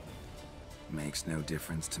 Makes no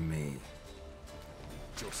difference to me.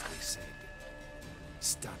 Justly said.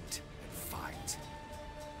 Stand and fight.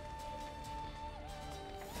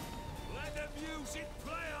 Let the music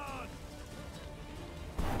play on!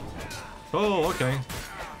 Oh, okay.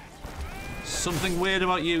 Something weird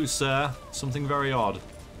about you, sir. Something very odd.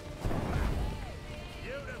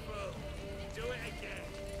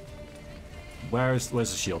 Where's the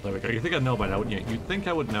shield? There we go. You think I'd know by now, wouldn't you? You'd think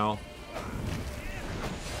I would know.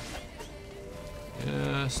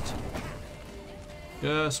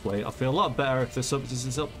 Just wait. I'll feel a lot better if this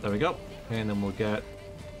is up. There we go. Okay, and then we'll get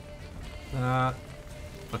that.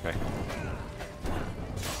 Okay.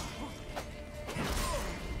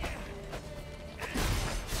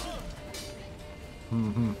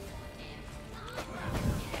 Mm-hmm.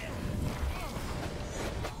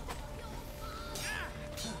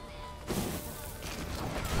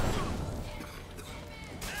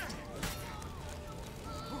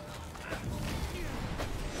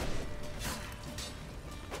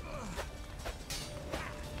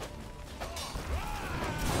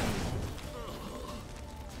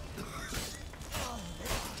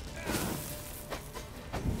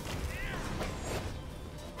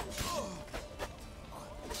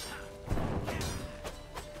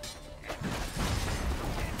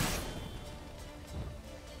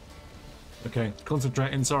 Okay,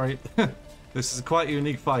 concentrating, sorry. This is quite a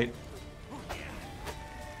unique fight.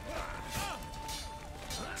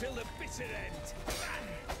 Till the bitter end.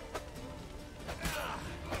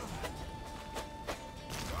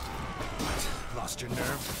 Lost your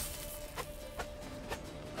nerve?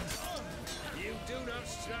 You do not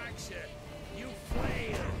strike, sir. You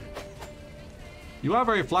flail. You are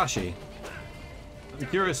very flashy. I'm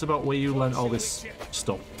curious about where you learned all this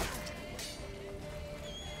stuff.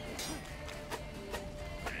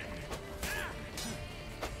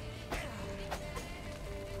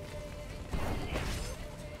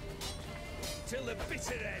 Till the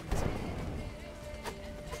bitter end.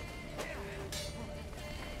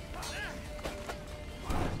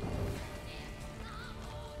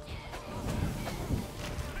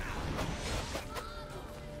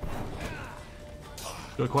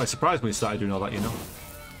 Got quite surprised when we started doing all that, you know.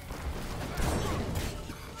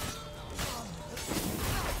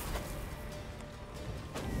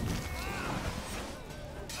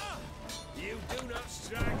 You do not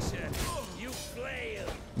strike, sir. You flail.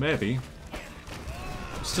 Maybe.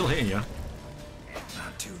 Still hitting you.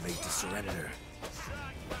 Not too late to surrender.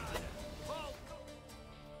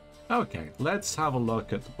 Okay, let's have a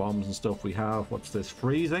look at the bombs and stuff we have. What's this?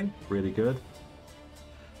 Freezing? Really good.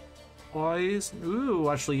 Poise? Ooh,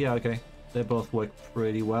 actually, yeah, okay. They both work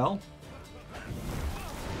pretty well.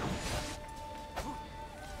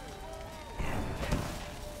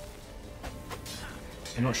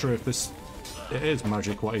 I'm not sure if this... It is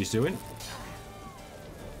magic what he's doing.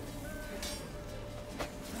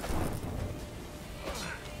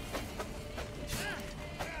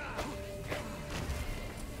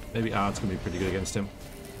 Maybe Ard's gonna be pretty good against him.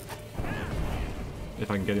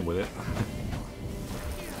 If I can get him with it.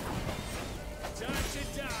 Time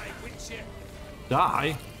to die, Witcher.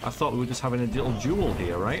 Die? I thought we were just having a little duel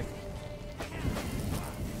here, right?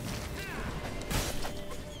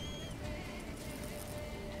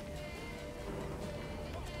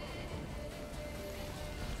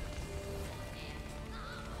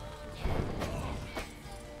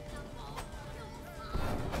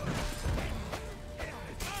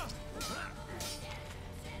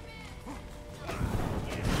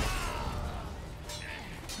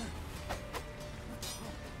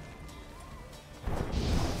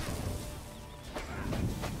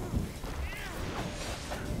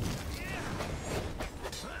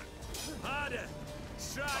 Harder.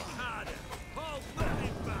 Strike harder. Hold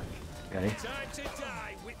nothing back. Okay. Time to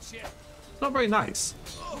die, Witcher. It's not very nice.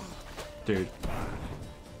 Dude.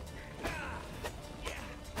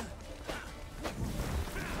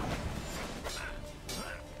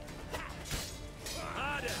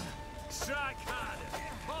 Harder. Strike harder.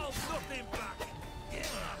 Hold nothing back.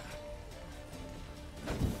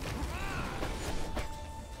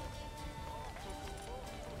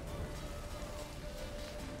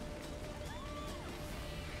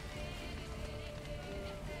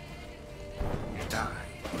 Die.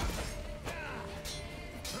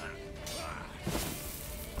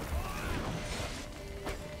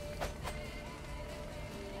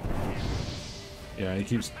 Yeah, he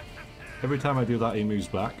keeps... Every time I do that, he moves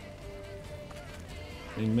back.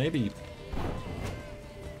 I mean, maybe...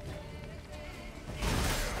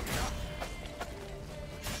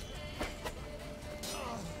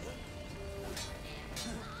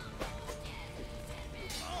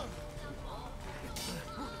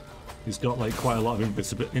 He's got like quite a lot of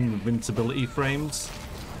invincibility frames.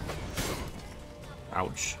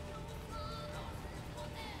 Ouch.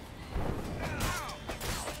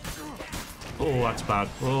 Oh, that's bad.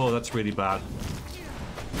 Oh, that's really bad.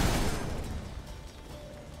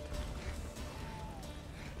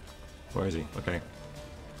 Where is he? Okay.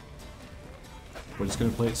 We're just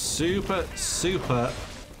going to play it super, super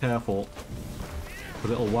careful. for a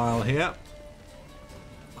little while here.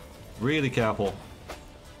 Really careful.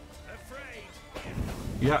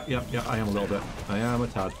 Yeah, I am a little bit. I am a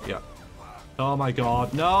tad, yeah. Oh my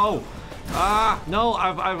god, no! Ah, no,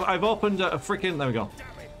 I've opened a freaking, there we go.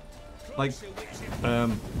 Like,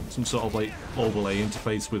 some sort of like overlay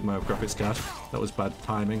interface with my graphics card. That was bad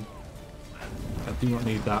timing. I do not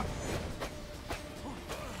need that.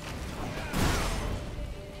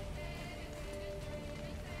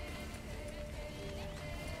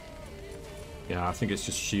 Yeah, I think it's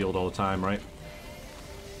just shield all the time, right?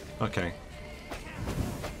 Okay.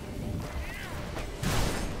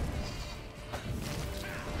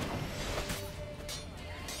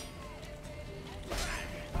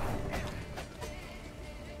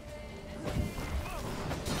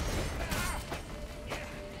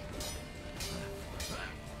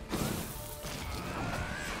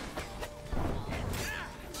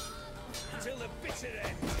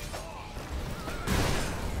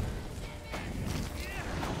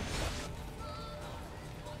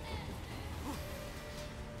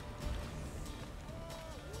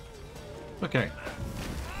 Okay.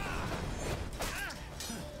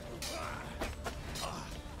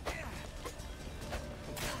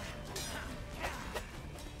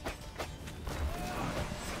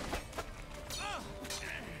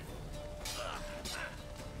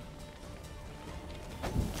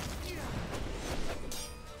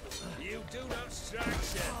 You do not strike,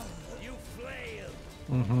 sir. You flail.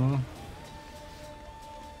 Mm-hmm.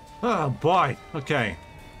 Oh boy. Okay.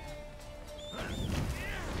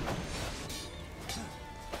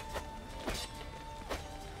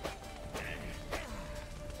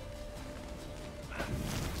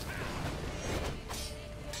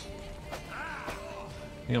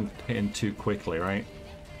 I think I'm hitting too quickly, right?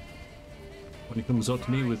 When he comes up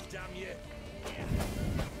to me with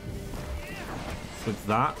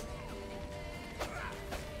that.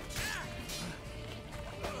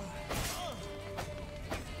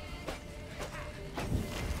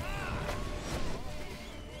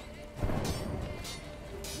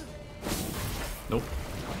 Nope.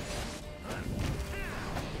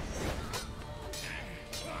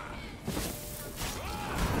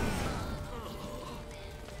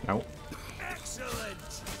 No. Excellent.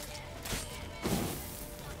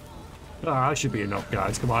 Ah, that should be enough,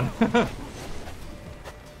 guys. Come on.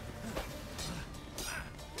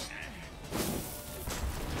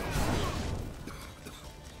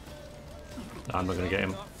 I'm not gonna get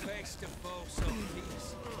him.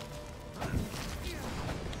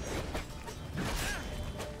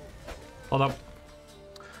 Hold up.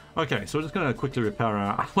 Okay, so we're just gonna quickly repair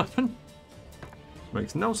our weapon.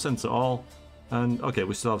 Makes no sense at all. And okay,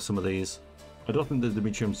 we still have some of these. I don't think the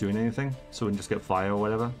Dimitриum's doing anything, so we can just get fire or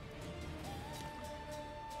whatever.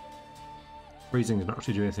 Freezing is not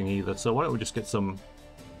actually doing anything either, so why don't we just get some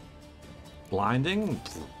blinding?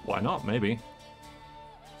 Why not? Maybe.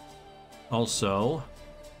 Also,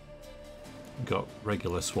 got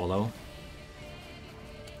regular swallow.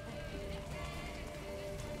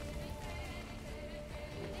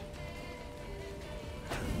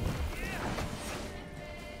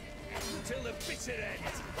 Till the bitter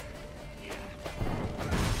end.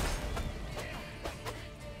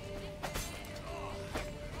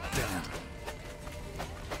 Damn.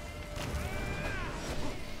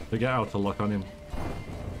 Figure out to lock on him.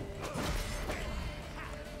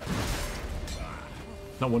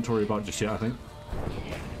 Not one to worry about just yet, I think.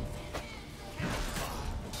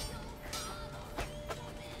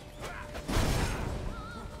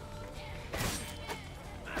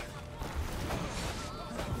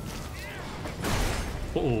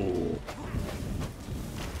 Oh.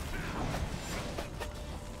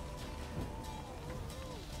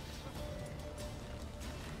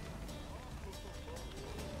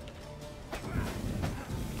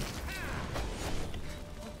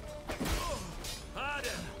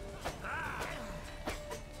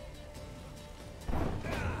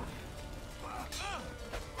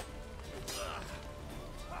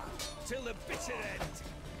 Till the bitter end.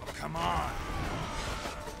 Come on.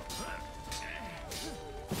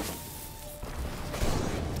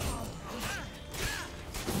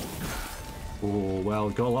 Oh, well,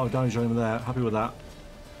 got a lot of damage on him there. Happy with that.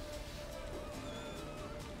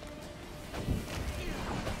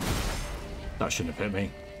 That shouldn't have hit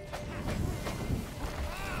me.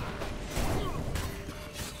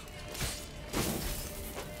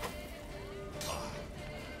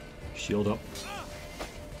 Shield up.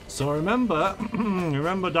 So remember,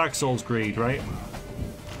 remember Dark Souls greed, right?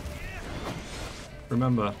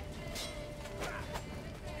 Remember.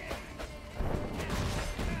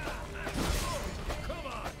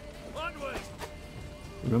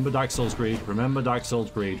 Remember Dark Souls greed. Remember Dark Souls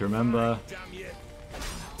greed. Remember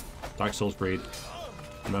Dark Souls greed.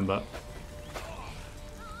 Remember.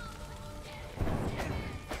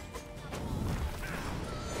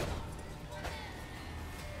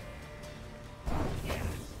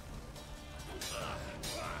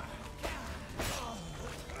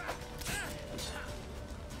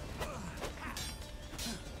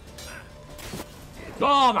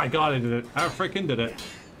 Oh my god, I did it. I freaking did it.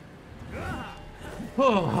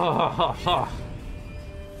 Oh, ha, ha, ha.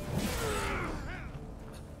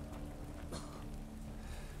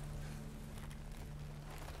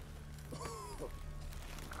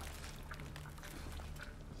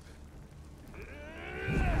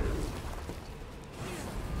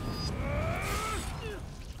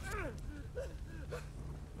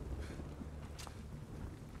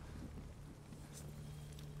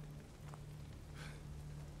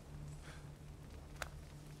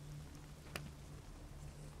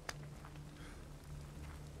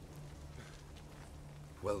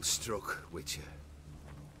 Well struck, Witcher.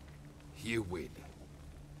 You win.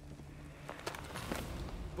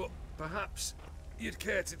 But perhaps you'd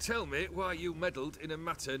care to tell me why you meddled in a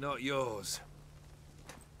matter not yours.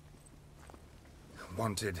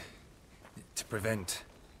 Wanted to prevent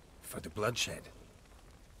further bloodshed.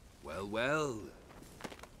 Well, well.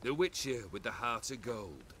 The Witcher with the heart of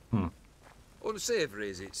gold. Hmm.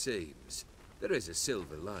 Unsavory as it seems, there is a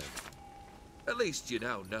silver lining. At least you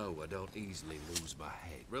now know I don't easily lose my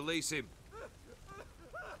head. Release him.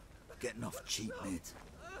 Getting off cheap, mate.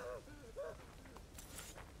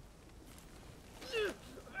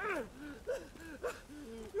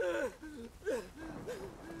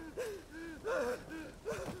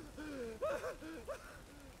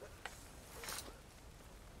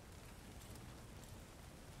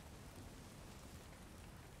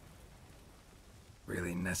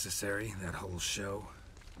 Really necessary, that whole show?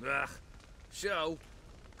 Ah, show?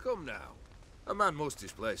 Come now. A man must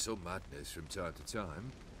display some madness from time to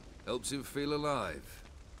time. Helps him feel alive.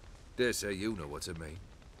 Dare say you know what I mean.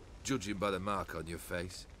 Judging by the mark on your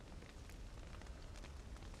face.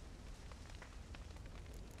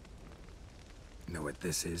 Know what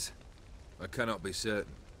this is? I cannot be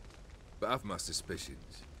certain, but I've my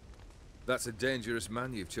suspicions. That's a dangerous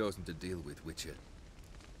man you've chosen to deal with, Witcher.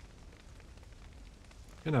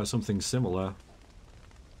 You know, something similar.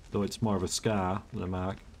 Though it's more of a scar than a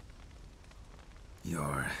mark.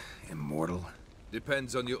 You're immortal?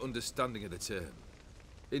 Depends on your understanding of the term.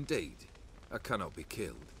 Indeed, I cannot be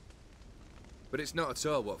killed. But it's not at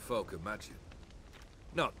all what folk imagine.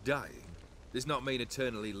 Not dying does not mean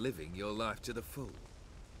eternally living your life to the full.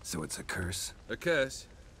 So it's a curse? A curse?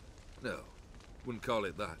 No, wouldn't call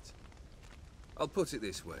it that. I'll put it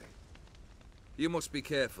this way. You must be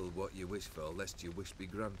careful what you wish for, lest your wish be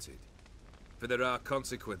granted. For there are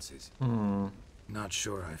consequences. Not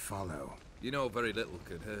sure I follow. You know very little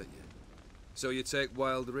can hurt you. So you take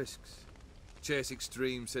wild risks. Chase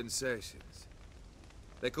extreme sensations.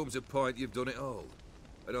 There comes a point you've done it all,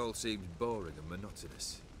 and all seems boring and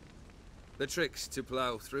monotonous. The trick's to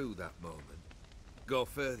plough through that moment. Go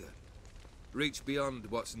further. Reach beyond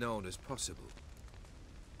what's known as possible.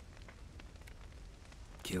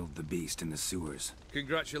 Killed the beast in the sewers.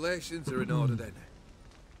 Congratulations are in order then.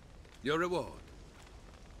 Your reward.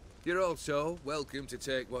 You're also welcome to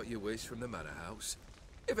take what you wish from the manor house.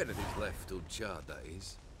 If anything's left uncharred, that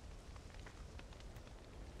is.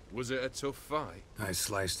 Was it a tough fight? I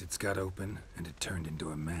sliced its gut open, and it turned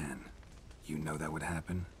into a man. You know that would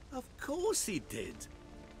happen? Of course he did.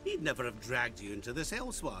 He'd never have dragged you into this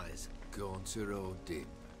elsewise. Gaunter O'Dim.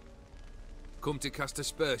 Come to cast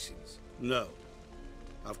aspersions? No.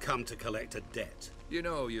 I've come to collect a debt. You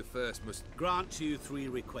know you first must... Grant you 3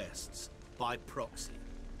 requests, by proxy.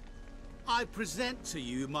 I present to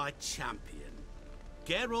you my champion,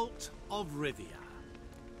 Geralt of Rivia.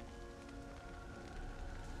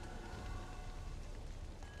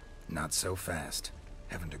 Not so fast.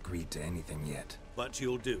 Haven't agreed to anything yet. But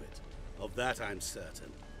you'll do it. Of that I'm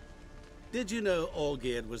certain. Did you know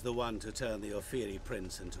Olgierd was the one to turn the Ophiri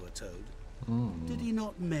prince into a toad? Did he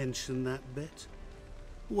not mention that bit?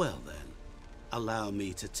 Well then, allow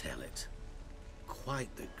me to tell it.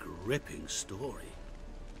 Quite the gripping story.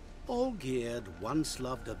 Olgierd once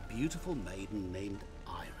loved a beautiful maiden named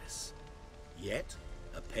Iris. Yet,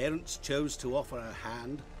 her parents chose to offer her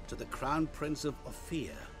hand to the Crown Prince of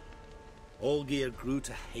Ophir. Olgierd grew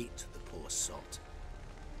to hate the poor sot.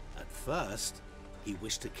 At first, he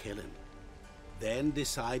wished to kill him. Then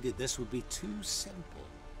decided this would be too simple.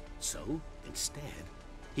 So, instead,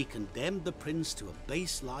 he condemned the prince to a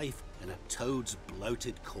base life in a toad's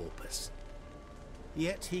bloated corpus.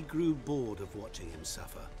 Yet he grew bored of watching him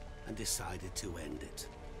suffer and decided to end it.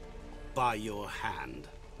 By your hand.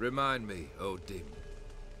 Remind me, O Dim,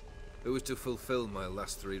 who was to fulfill my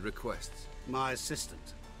last 3 requests? My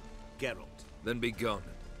assistant, Geralt. Then be gone.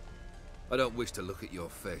 I don't wish to look at your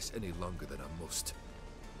face any longer than I must.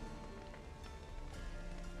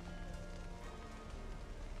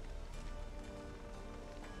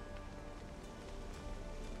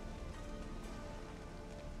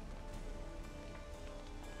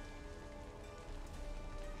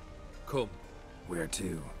 Come. Where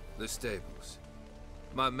to? The stables.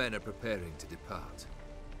 My men are preparing to depart.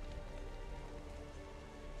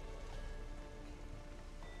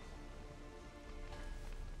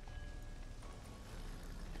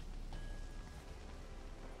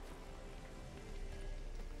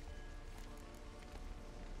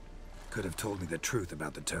 Could have told me the truth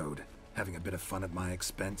about the toad, having a bit of fun at my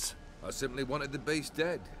expense. I simply wanted the beast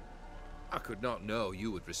dead. I could not know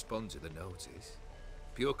you would respond to the notice.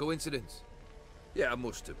 Pure coincidence. Yeah, I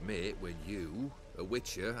must admit, when you, a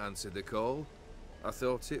witcher, answered the call, I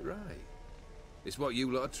thought it right. It's what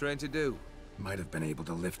you lot are trained to do. Might have been able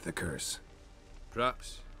to lift the curse.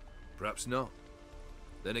 Perhaps. Perhaps not.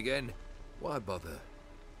 Then again, why bother?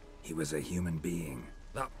 He was a human being.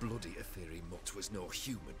 That bloody Aetheri mutt was no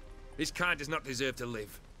human. His kind does not deserve to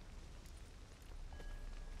live.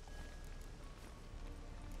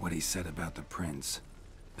 What he said about the prince,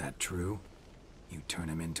 that true? You turn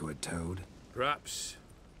him into a toad? Perhaps.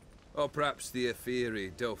 Or perhaps the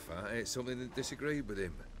Aetheri Dauphin ate something that disagreed with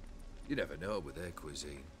him. You never know with their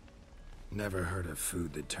cuisine. Never heard of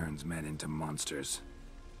food that turns men into monsters.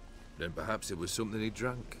 Then perhaps it was something he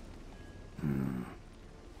drank.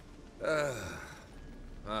 I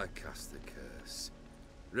cast the curse.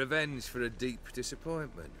 Revenge for a deep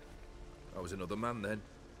disappointment. I was another man then.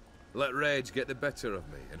 Let rage get the better of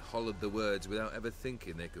me and hollered the words without ever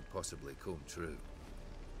thinking they could possibly come true.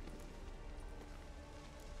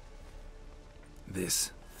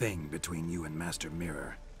 This thing between you and Master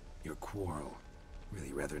Mirror, your quarrel,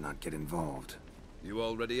 really rather not get involved. You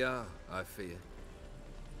already are, I fear.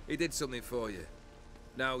 He did something for you.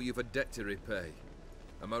 Now you've a debt to repay.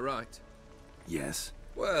 Am I right? Yes.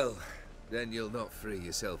 Well, then you'll not free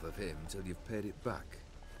yourself of him till you've paid it back.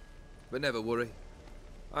 But never worry.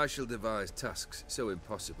 I shall devise tasks so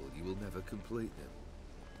impossible you will never complete them.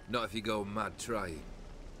 Not if you go mad trying.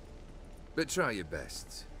 But try your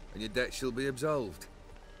best, and your debt shall be absolved,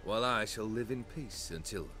 while I shall live in peace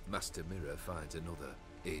until Master Mirror finds another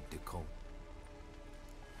aide-de-camp.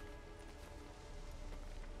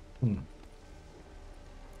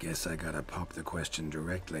 Guess I gotta pop the question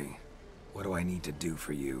directly. What do I need to do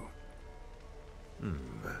for you?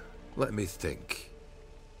 Let me think.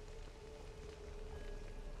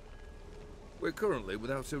 We're currently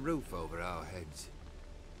without a roof over our heads.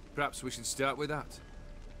 Perhaps we should start with that.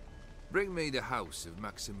 Bring me the house of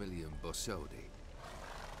Maximilian Bossodi.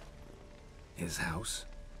 His house?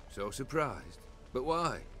 So surprised. But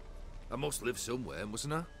why? I must live somewhere,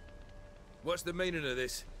 mustn't I? What's the meaning of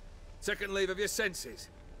this? Second leave of your senses?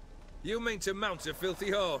 You mean to mount a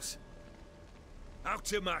filthy horse?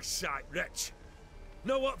 Out of my sight, wretch!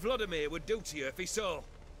 Know what Vladimir would do to you if he saw?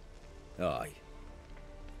 Aye.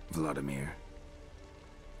 Vladimir.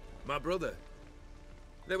 My brother.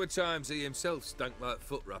 There were times he himself stank like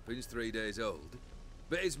foot wrappings 3 days old,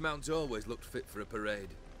 but his mount always looked fit for a parade.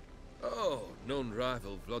 Oh, none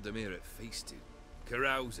rival Vladimir at feasting,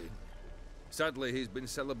 carousing. Sadly, he's been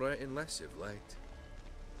celebrating less of late.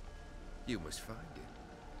 You must find him,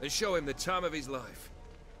 and show him the time of his life.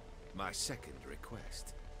 My second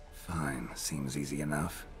request. Fine, seems easy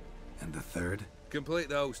enough. And the third? Complete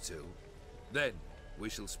those 2, then we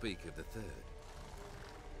shall speak of the third.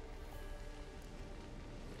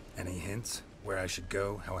 Any hints? Where I should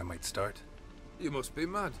go? How I might start? You must be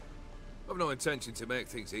mad. I've no intention to make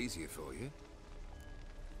things easier for you.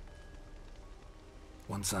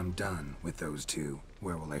 Once I'm done with those 2,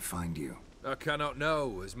 where will I find you? I cannot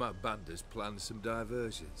know, as my band has planned some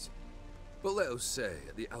diversions. But let us say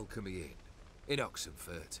at the Alchemy Inn, in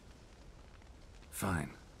Oxenfurt.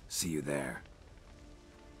 Fine. See you there.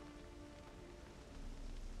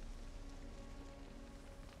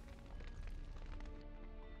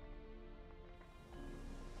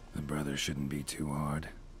 The brother shouldn't be too hard.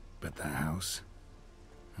 But the house?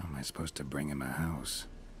 How am I supposed to bring him a house?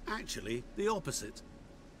 Actually, the opposite.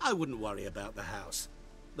 I wouldn't worry about the house.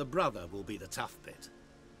 The brother will be the tough bit.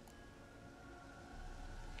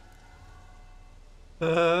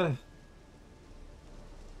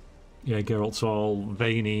 Yeah, Geralt's all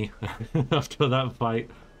veiny after that fight.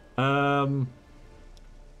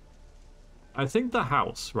 I think the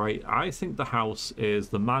house, right? I think the house is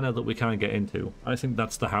the manor that we kind of get into. I think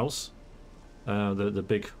that's the house. The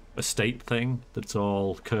big estate thing that's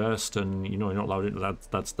all cursed and, you know, you're not allowed into that.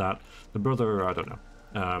 That's that. The brother, I don't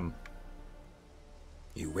know.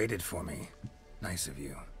 You waited for me. Nice of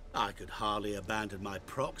you. I could hardly abandon my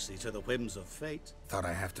proxy to the whims of fate. Thought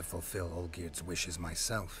I have to fulfill Olgierd's wishes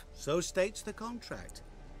myself. So states the contract.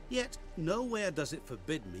 Yet, nowhere does it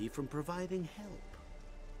forbid me from providing help.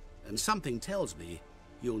 And something tells me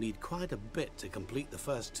you'll need quite a bit to complete the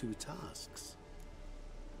first 2 tasks.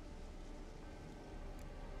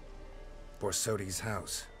 Borsodi's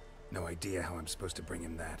house. No idea how I'm supposed to bring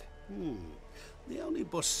him that. The only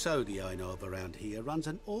Borsodi I know of around here runs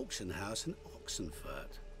an auction house in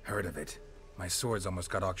Oxenfurt. Heard of it. My swords almost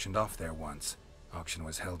got auctioned off there once. Auction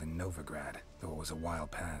was held in Novigrad, though it was a while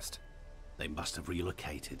past. They must have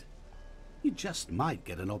relocated. You just might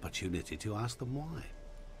get an opportunity to ask them why.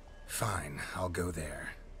 Fine, I'll go there.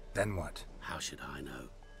 Then what? How should I know?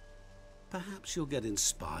 Perhaps you'll get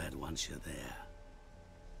inspired once you're there.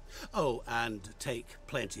 Oh, and take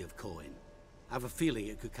plenty of coin. I have a feeling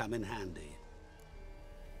it could come in handy.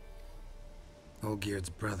 Olgierd's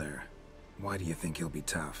brother. Why do you think he'll be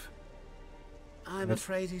tough? I'm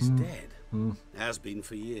afraid he's dead. Has been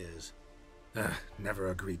for years. Never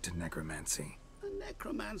agreed to necromancy.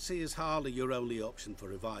 Necromancy is hardly your only option for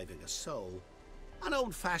reviving a soul. An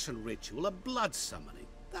old-fashioned ritual, a blood summoning.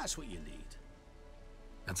 That's what you need.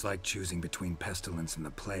 That's like choosing between pestilence and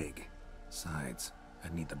the plague. Besides,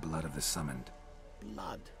 I'd need the blood of the summoned.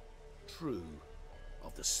 Blood. True.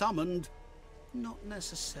 Of the summoned, not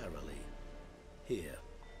necessarily. Here.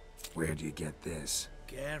 Where do you get this?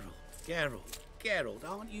 Geralt,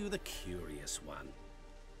 aren't you the curious one?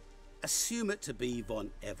 Assume it to be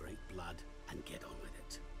von Everett blood and get on with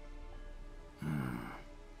it.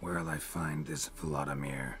 Where'll I find this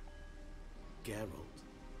Vladimir? Geralt,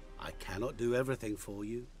 I cannot do everything for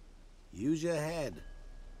you. Use your head.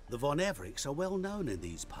 The von Evericks are well known in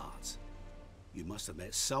these parts. You must have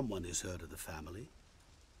met someone who's heard of the family.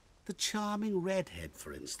 The charming redhead,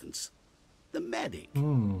 for instance. The medic.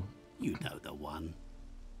 You know the one.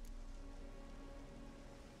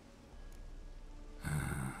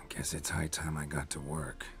 Guess it's high time I got to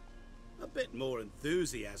work. A bit more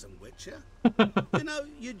enthusiasm, Witcher. You know,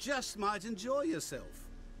 you just might enjoy yourself.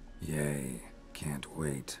 Yay, can't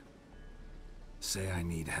wait. Say I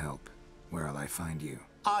need help. Where'll I find you?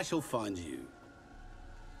 I shall find you.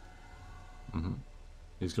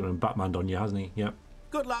 He's gonna Batman on you, hasn't he? Yep.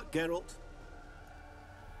 Good luck, Geralt.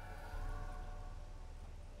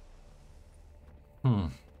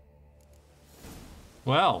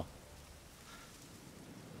 Well,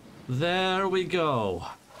 there we go.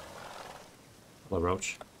 Hello,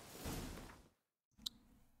 Roach.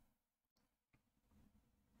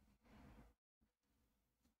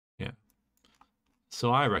 Yeah.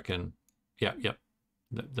 So I reckon, yep.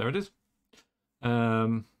 There it is.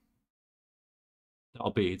 That'll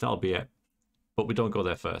be it. But we don't go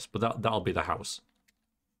there first. But that'll be the house,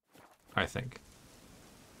 I think.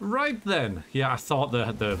 Right then. Yeah, I thought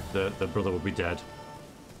the brother would be dead.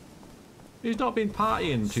 He's not been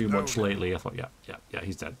partying too much lately. I thought, yeah,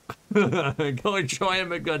 he's dead. Go enjoy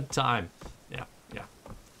him a good time. Yeah.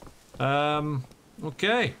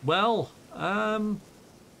 Okay, well,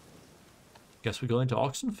 guess we're going to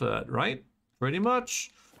Oxenfurt, right? Pretty much.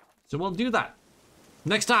 So we'll do that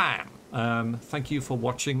next time. Thank you for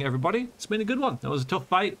watching, everybody. It's been a good one. That was a tough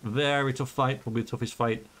fight. Very tough fight. Probably the toughest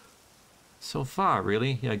fight so far,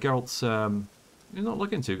 really. Yeah, Geralt's, he's not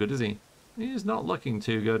looking too good, is he? He's not looking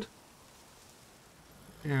too good.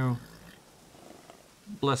 Yeah.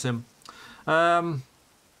 Bless him. I'm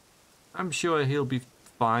sure he'll be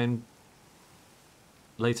fine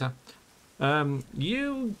later.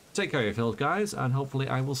 You take care of yourselves, guys, and hopefully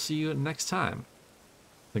I will see you next time.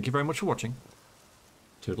 Thank you very much for watching.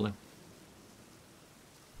 Toodaloo.